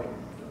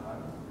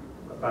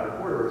a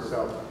quarter or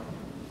so,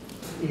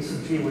 E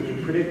sub G would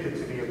be predicted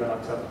to be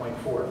about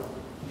 0.4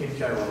 in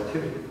general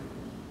relativity.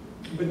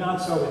 But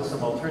not so in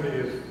some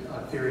alternative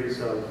theories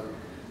of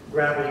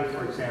gravity,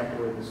 for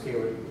example, in the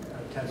scalar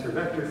tensor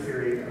vector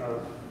theory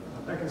of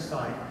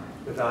Bekenstein,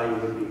 the value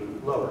would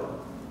be lower.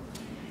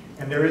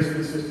 And there is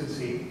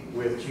consistency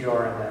with GR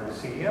and lambda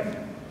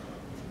CDM,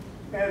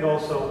 and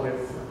also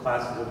with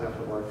classes of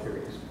FOR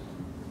theories.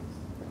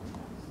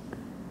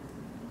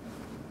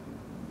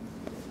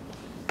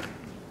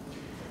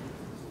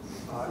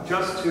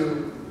 Just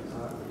to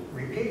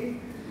repeat,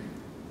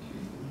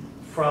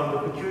 from the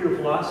peculiar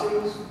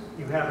velocities,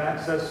 you have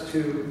access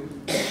to,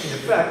 in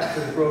effect,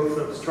 to the growth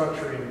of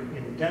structure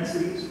in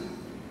densities.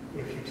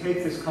 If you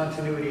take this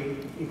continuity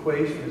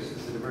equation, this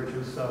is the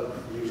divergence of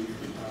the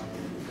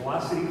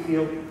velocity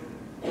field,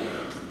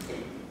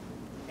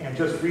 and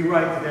just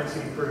rewrite the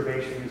density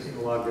perturbation using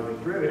the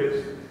logarithmic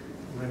derivatives,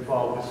 you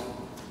involve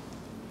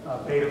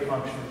this beta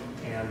function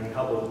and the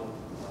Hubble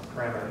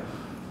parameter.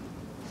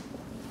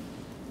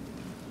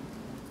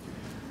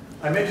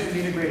 I mentioned the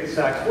integrated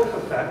Sachs-Wolf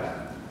effect.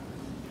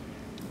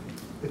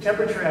 The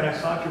temperature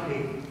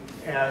anisotropy,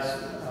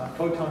 as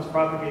photons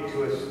propagate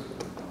to us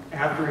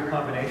after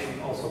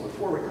recombination, also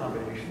before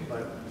recombination,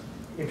 but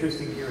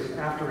interesting here is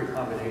after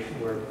recombination,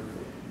 where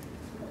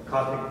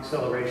cosmic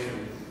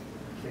acceleration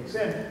kicks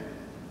in,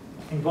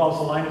 involves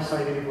a line of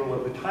sight integral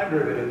of the time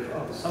derivative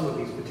of the sum of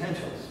these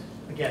potentials.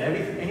 Again,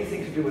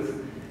 anything to do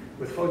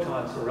with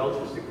photons or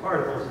relativistic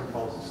particles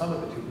involves the sum of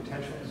the two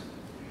potentials.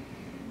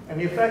 And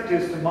the effect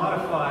is to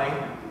modify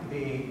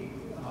the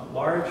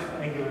large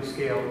angular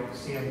scale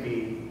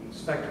CMB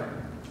spectrum.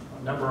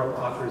 A number of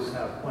authors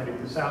have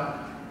pointed this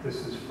out.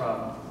 This is from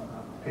a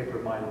paper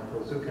of mine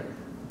with Bill Zukin.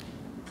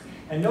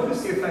 And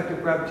notice the effect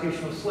of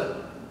gravitational slip.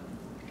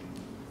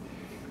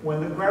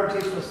 When the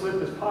gravitational slip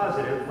is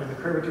positive, when the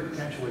curvature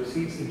potential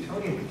exceeds the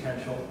Newtonian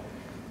potential,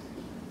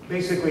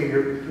 basically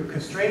you're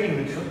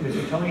constraining the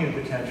Newtonian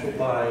potential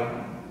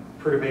by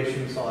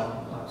perturbations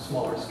on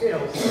smaller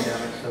scales, the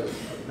dynamics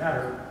of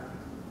matter.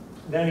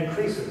 That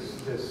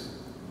increases this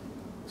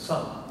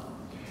sum.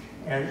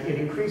 And it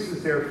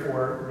increases,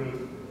 therefore,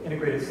 the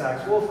integrated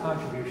Sachs-Wolf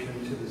contribution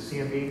to the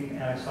CMB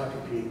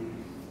anisotropy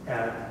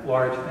at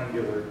large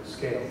angular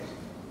scales.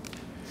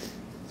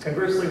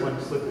 Conversely, when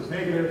the slip is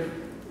negative,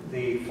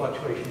 the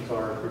fluctuations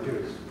are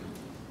reduced.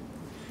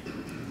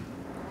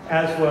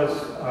 As was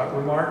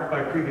remarked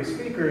by previous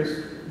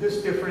speakers,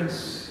 this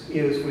difference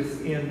is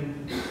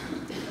within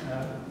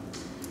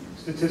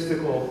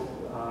statistical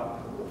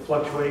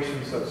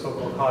fluctuations of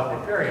so-called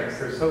cosmic variance.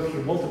 There are so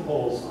few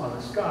multipoles on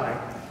the sky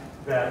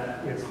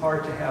that it's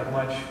hard to have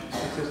much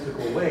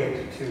statistical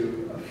weight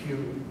to a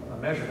few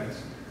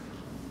measurements.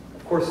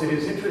 Of course, it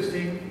is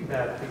interesting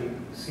that the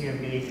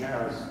CMB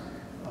has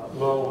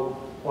low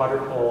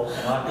quadrupole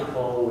and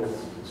octupole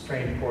with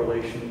strain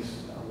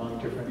correlations among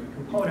different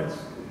components.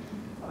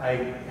 I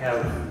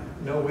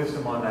have no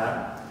wisdom on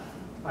that.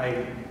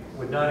 I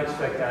would not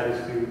expect that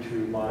is due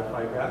to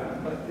modified gravity,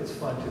 but it's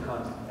fun to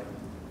contemplate.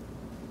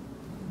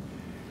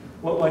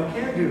 What one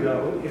can do,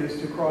 though,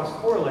 is to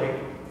cross-correlate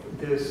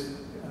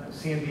this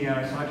CMB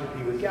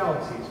anisotropy with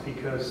galaxies,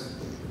 because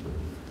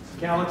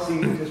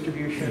galaxy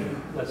distribution,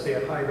 let's say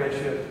at high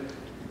redshift,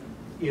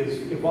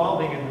 is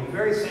evolving in the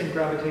very same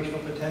gravitational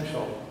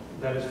potential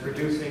that is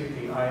producing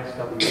the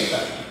ISW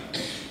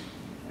effect.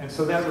 And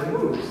so that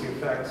removes the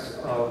effects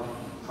of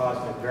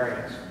cosmic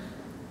variance.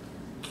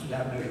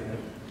 That measurement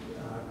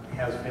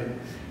has been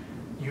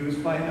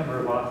used by a number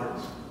of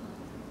authors.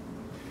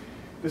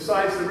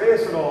 Besides the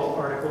Reyes et al.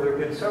 Article, there have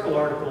been several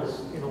articles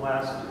in the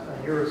last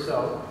year or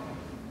so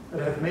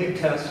that have made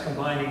tests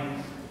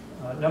combining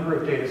a number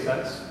of data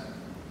sets.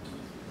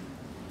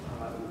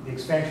 The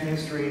expansion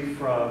history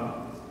from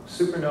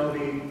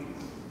supernovae,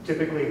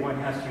 typically one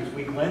has to use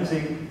weak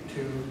lensing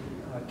to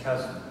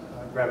test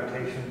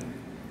gravitation,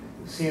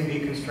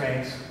 CMB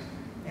constraints,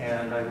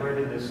 and I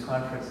learned in this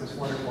conference this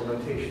wonderful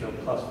notation of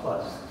plus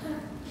plus.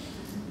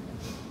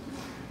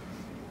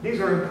 These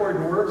are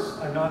important works.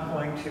 I'm not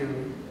going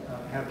to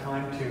have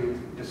time to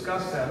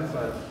discuss them,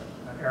 but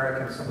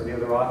Eric and some of the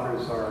other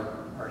authors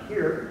are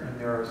here, and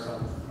there are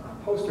some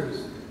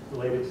posters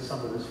related to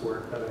some of this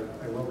work that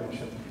I will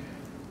mention.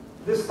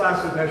 This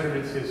class of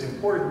measurements is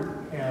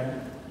important,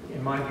 and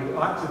in my view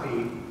ought to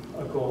be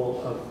a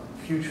goal of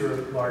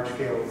future large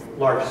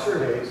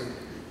surveys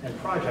and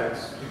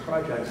projects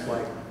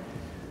like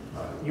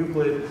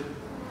Euclid,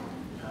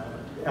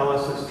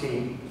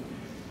 LSST,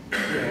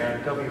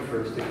 and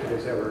WFIRST if it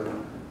is ever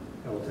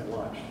built and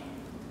launched.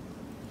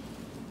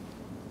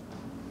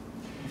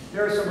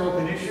 There are some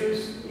open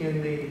issues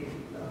in the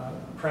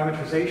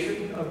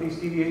parameterization of these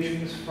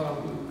deviations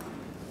from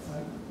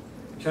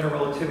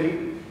general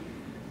relativity.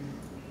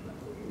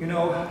 You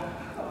know,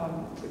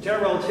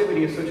 general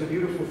relativity is such a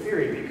beautiful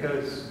theory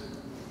because,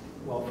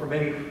 well, for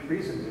many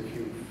reasons, if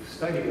you've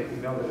studied it, you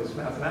know that it's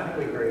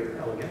mathematically very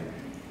elegant.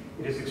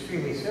 It is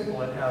extremely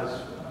simple. It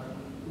has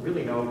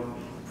really no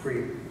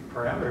free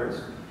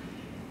parameters,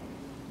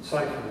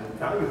 aside from the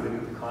value of the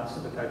Newton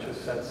constant, but that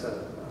just sets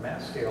a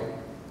mass scale.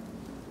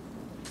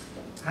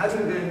 How do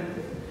you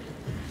then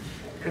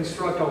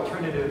construct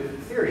alternative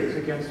theories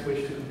against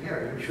which to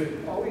compare? You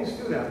should always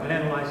do that when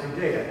analyzing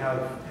data.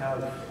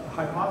 Have a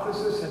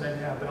hypothesis and then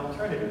have an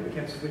alternative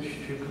against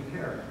which to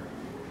compare.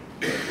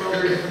 Well,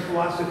 there are different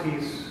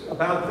philosophies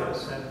about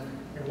this,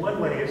 and one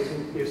way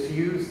is to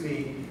use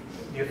the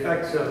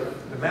effects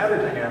of the matter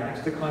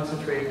dynamics to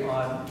concentrate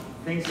on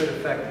things that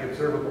affect the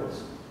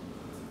observables.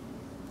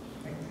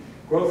 Okay?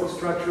 Growth of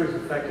structure is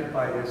affected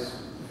by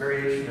this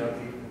variation of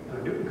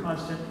the Newton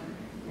constant,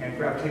 and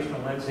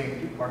gravitational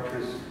lensing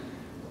departures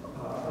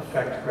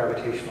affect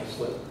gravitational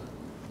slip.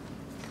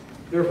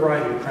 There are a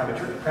variety of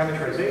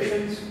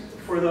parameterizations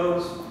for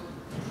those.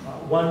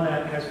 One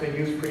that has been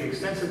used pretty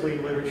extensively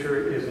in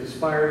literature is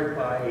inspired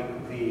by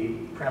the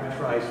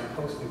parameterized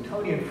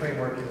post-Newtonian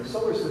framework in the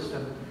solar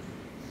system.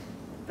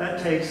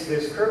 That takes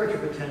this curvature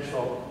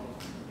potential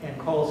and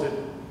calls it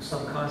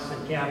some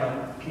constant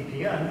gamma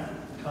ppn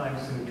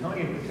times the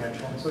Newtonian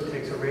potential, and so it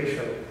takes a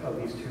ratio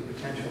of these two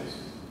potentials.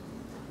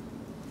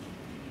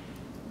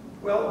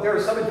 Well, there are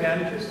some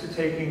advantages to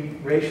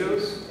taking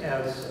ratios,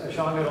 as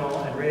Zhang et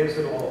al. And Reyes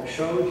et al.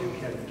 Showed. You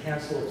can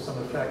cancel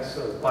some effects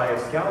of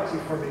biased galaxy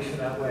formation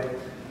that way.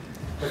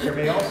 But there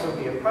may also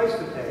be a price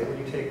to pay when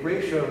you take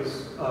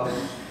ratios of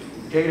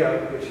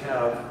data which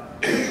have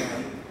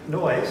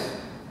noise.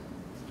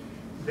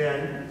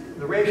 Then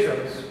the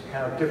ratios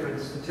have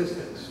different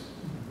statistics.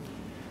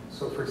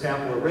 So, for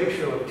example, a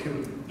ratio of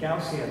two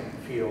Gaussian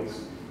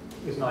fields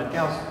is not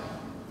Gaussian.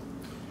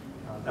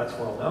 That's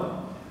well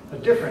known. A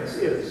difference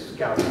is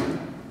Gaussian,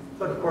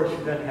 but of course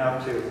you then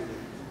have to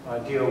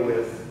deal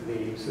with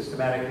the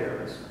systematic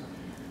errors.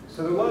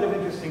 So there are a lot of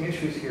interesting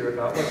issues here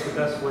about what's the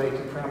best way to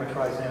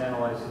parameterize and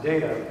analyze the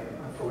data,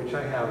 for which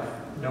I have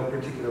no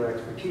particular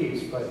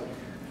expertise, but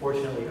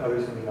fortunately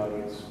others in the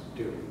audience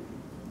do.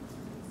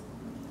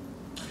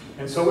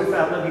 And so with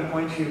that, let me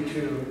point you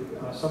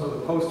to some of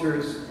the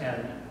posters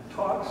and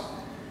talks.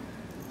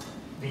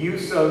 The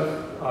use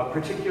of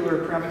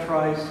particular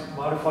parameterized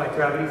modified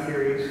gravity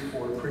theories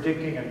for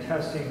predicting and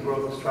testing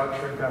growth of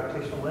structure and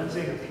gravitational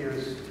lensing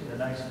appears in a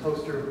nice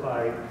poster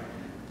by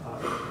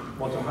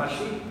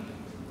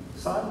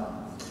Motohashi-san.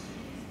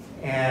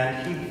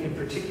 And he, in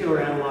particular,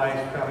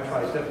 analyzed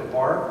parameterized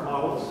FFR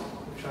models,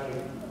 which I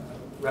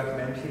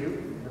recommend to you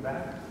in the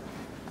back.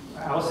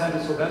 Alessandra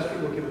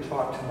Silvestri will give a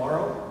talk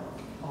tomorrow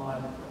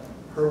on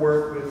her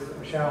work with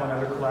Xiao and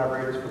other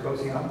collaborators,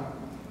 Bogosian.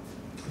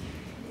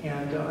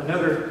 And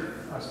another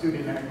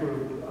student in that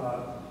group,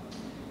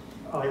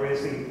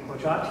 Alireza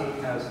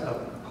Hojati, has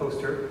a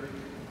poster.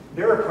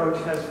 Their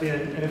approach has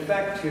been, in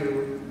effect,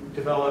 to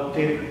develop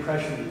data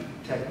compression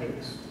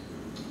techniques,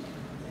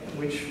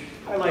 which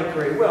I like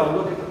very well.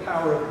 Look at the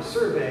power of the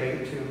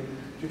survey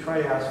to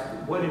try to ask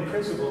what, in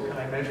principle, can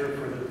I measure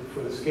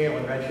for the scale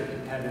and redshift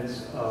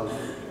dependence of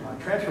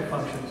transfer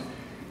functions,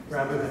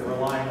 rather than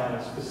relying on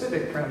a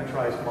specific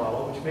parameterized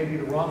model, which may be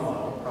the wrong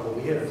model,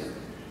 probably is.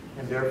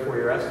 And therefore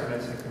your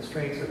estimates and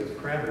constraints of its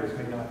parameters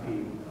may not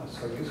be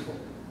so useful.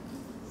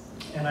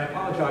 And I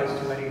apologize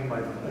to any whom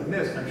I've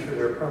missed. I'm sure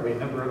there are probably a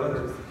number of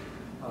other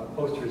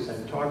posters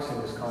and talks in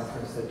this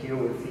conference that deal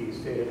with these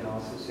data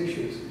analysis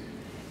issues.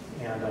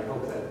 And I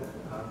hope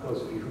that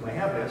those of you whom I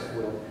have missed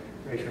will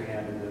raise your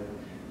hand in the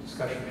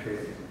discussion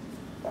period.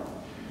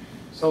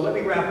 So let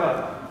me wrap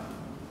up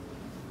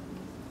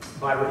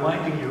by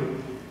reminding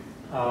you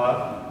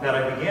that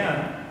I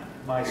began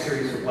my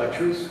series of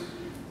lectures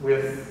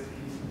with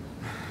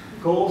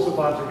goals of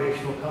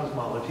observational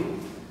cosmology.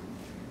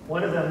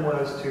 One of them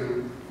was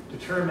to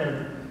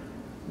determine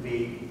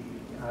the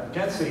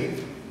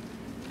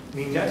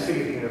mean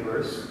density of the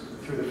universe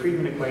through the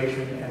Friedmann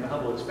equation and the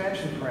Hubble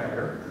expansion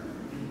parameter.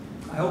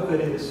 I hope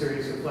that in this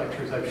series of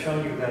lectures I've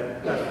shown you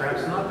that that's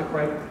perhaps not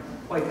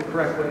quite the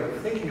correct way of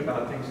thinking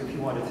about things if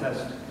you want to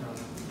test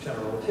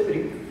general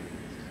relativity.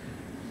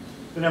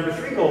 The number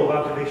 3 goal of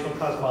observational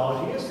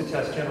cosmology is to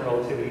test general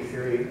relativity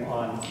theory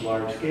on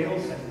large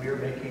scales, and we are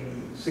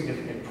making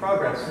significant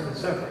progress in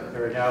this effort.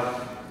 There are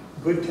now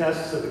good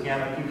tests of the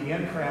gamma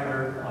ppn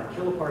parameter on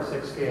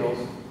kiloparsec scales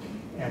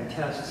and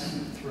tests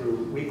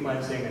through weak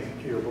lensing and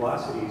computer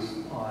velocities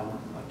on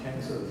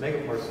tens of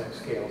megaparsec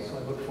scales. So I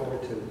look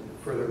forward to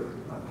further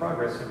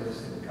progress in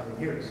this in the coming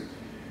years.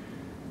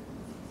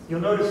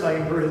 You'll notice I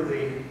inverted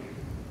the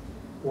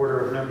order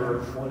of number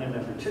 1 and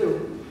number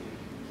 2.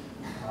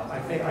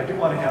 I do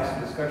want to have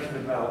some discussion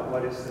about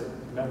what is the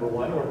number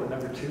 1 or the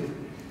number 2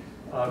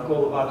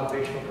 goal of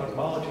observational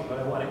cosmology, but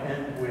I want to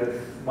end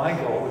with my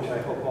goal, which I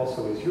hope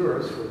also is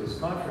yours for this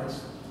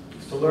conference,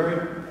 is to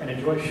learn and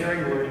enjoy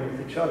sharing learning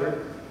with each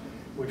other,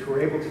 which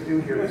we're able to do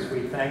here this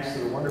week thanks to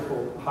the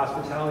wonderful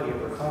hospitality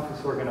of our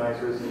conference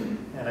organizers,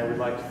 and I would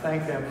like to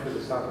thank them for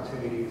this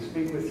opportunity to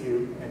speak with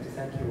you and to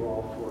thank you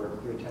all for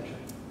your attention.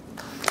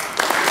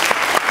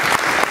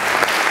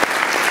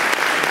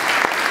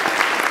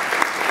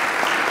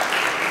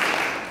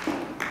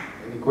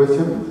 Any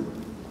questions?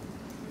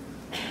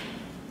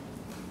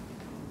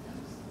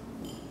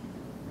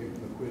 Give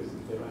them a quiz if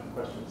they don't have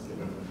questions. Give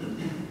them.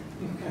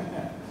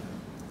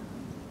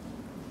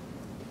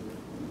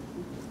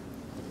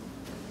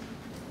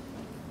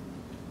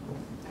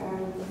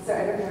 So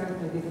I don't know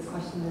if maybe this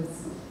question is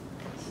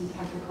too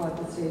technical at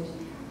this stage.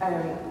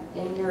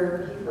 In your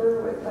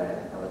paper with the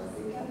Phillips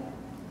Lucan,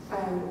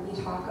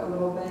 you talk a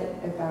little bit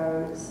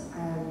about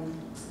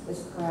this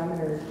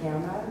parameter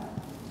gamma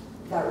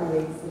that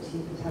relates the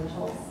two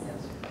potentials.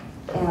 Yes.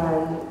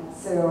 And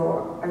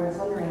so I was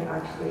wondering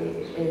actually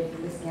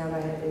if this gamma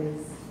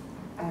is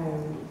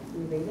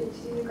related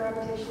to the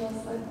gravitational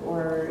slip,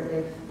 or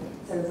if,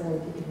 so I was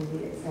wondering if you could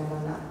maybe expand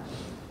on that.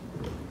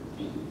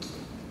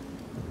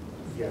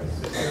 Yes.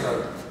 Is there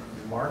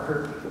a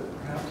marker,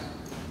 perhaps?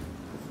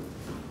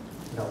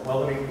 No. Well,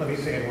 let me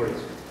say in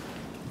words.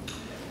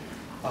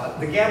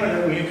 The gamma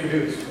that we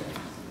introduced.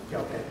 Yeah,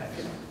 okay,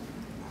 thanks.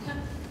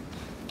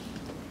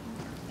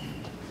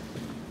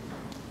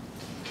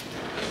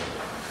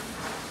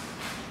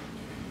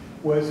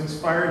 Was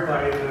inspired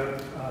by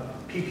the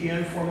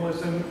ppn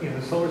formalism in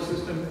the solar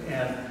system,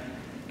 and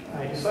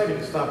I decided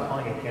to stop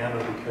calling it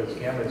gamma because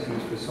gamma is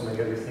used for so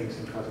many other things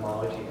in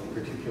cosmology, in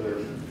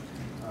particular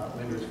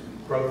Linder's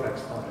growth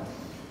exponent.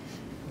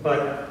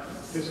 But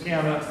this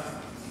gamma,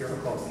 here I'll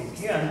call it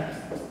ppn,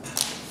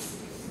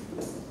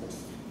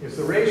 is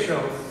the ratio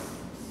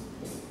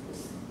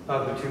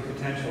of the two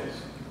potentials.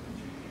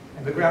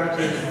 And the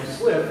gravitational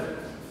slip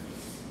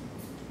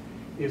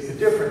is the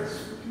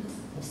difference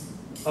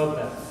of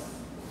them.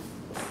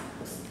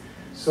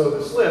 So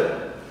the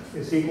slip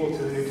is equal to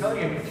the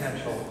Newtonian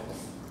potential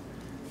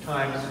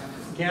times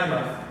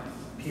gamma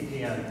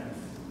ppn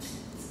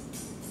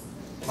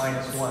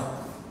minus 1.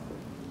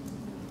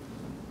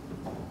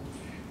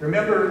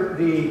 Remember,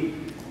 the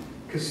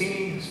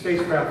Cassini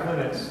spacecraft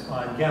limits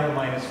on gamma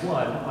minus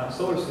 1 on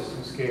solar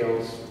system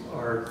scales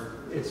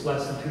it's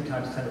less than 2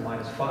 times 10 to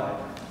minus 5.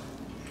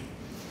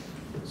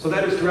 So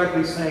that is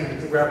directly saying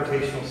that the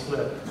gravitational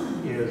slip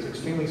is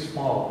extremely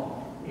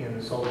small in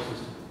the solar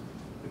system.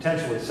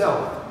 Potential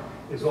itself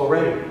is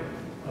already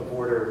of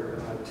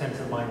order 10 to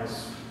the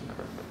minus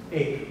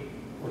 8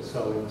 or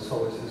so in the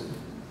solar system.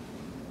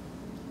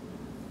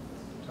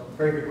 So,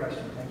 very good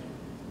question. Thank you.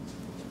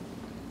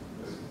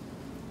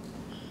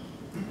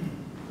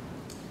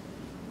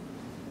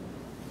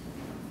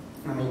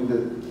 I mean,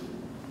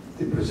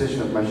 the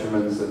precision of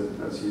measurements,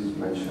 as you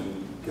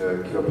mentioned,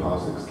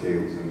 kiloparsec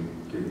scales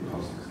and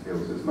gigaparsec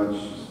scales is much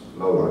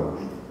lower.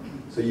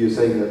 So you're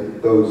saying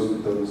that those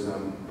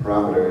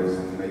parameters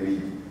and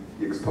maybe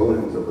the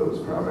exponents of those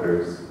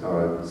parameters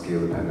are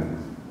scale dependent?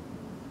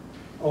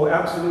 Oh,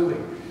 absolutely.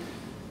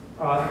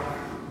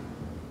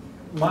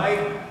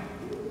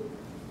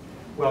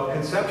 Well,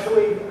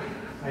 conceptually,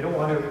 I don't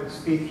want to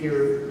speak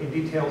here in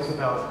details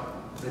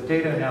about the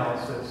data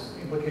analysis,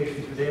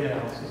 implications for data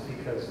analysis,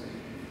 because,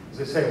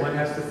 as I say, one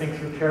has to think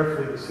through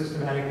carefully the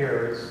systematic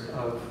errors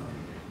of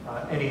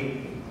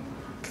any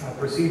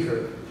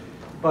procedure.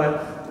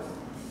 But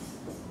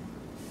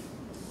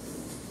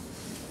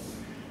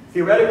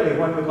theoretically,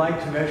 one would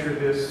like to measure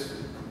this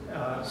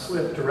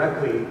slip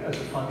directly as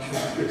a function,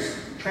 this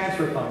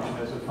transfer function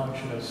as a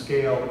function of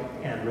scale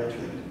and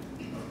redshift.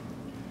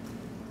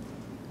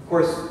 Of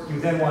course, you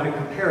then want to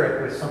compare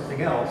it with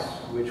something else,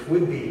 which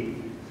would be,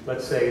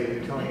 let's say, the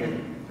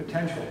Newtonian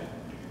potential.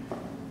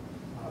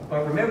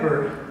 But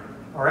remember,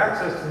 our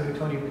access to the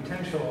Newtonian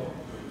potential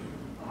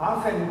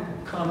often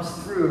comes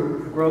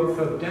through the growth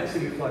of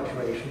density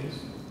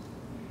fluctuations,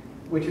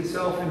 which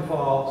itself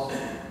involves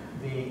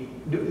the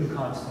Newton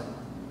constant.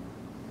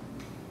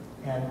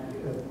 And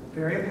a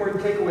very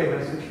important takeaway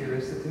message here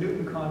is that the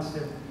Newton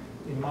constant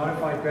in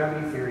modified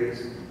gravity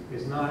theories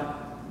is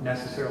not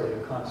necessarily a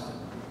constant.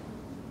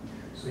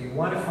 So you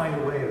want to find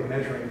a way of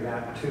measuring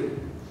that too.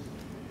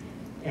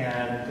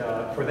 And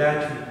for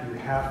that, you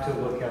have to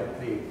look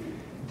at the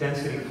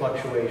density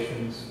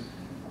fluctuations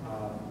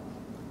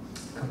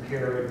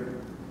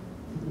compared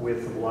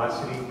with the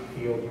velocity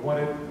field. You want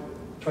to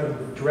try to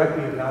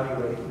directly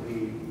evaluate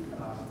the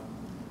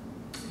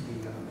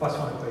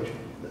Poisson equation.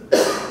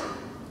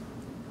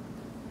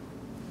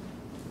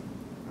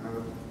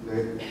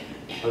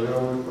 Are there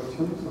other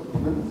questions or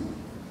comments?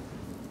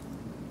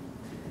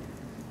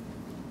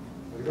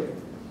 Very good.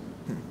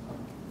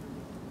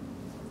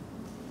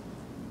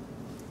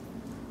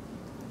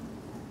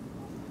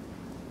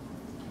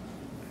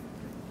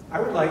 I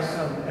would like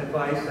some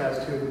advice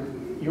as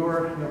to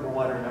your number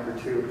one or number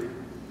two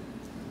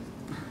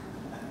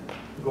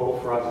goal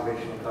for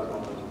observational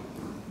cosmology.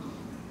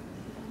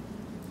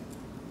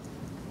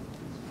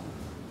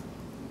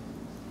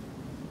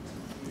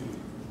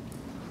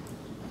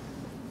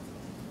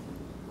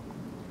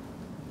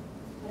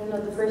 I don't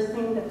know, the first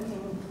thing that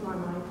came to my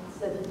mind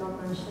is that you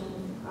don't mention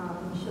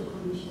initial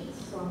conditions,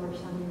 so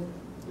understanding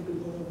the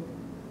beginning.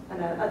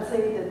 And I'd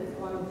say that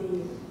one of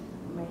the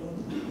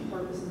main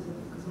purposes of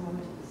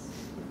cosmology is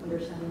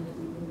understanding the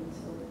beginning,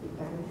 so Big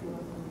Bang, if you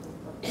want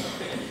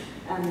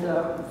to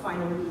know, and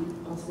finding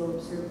the possible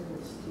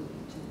observables to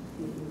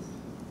theories.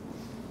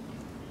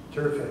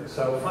 Terrific.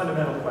 So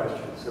fundamental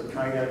questions. So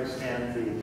trying to understand the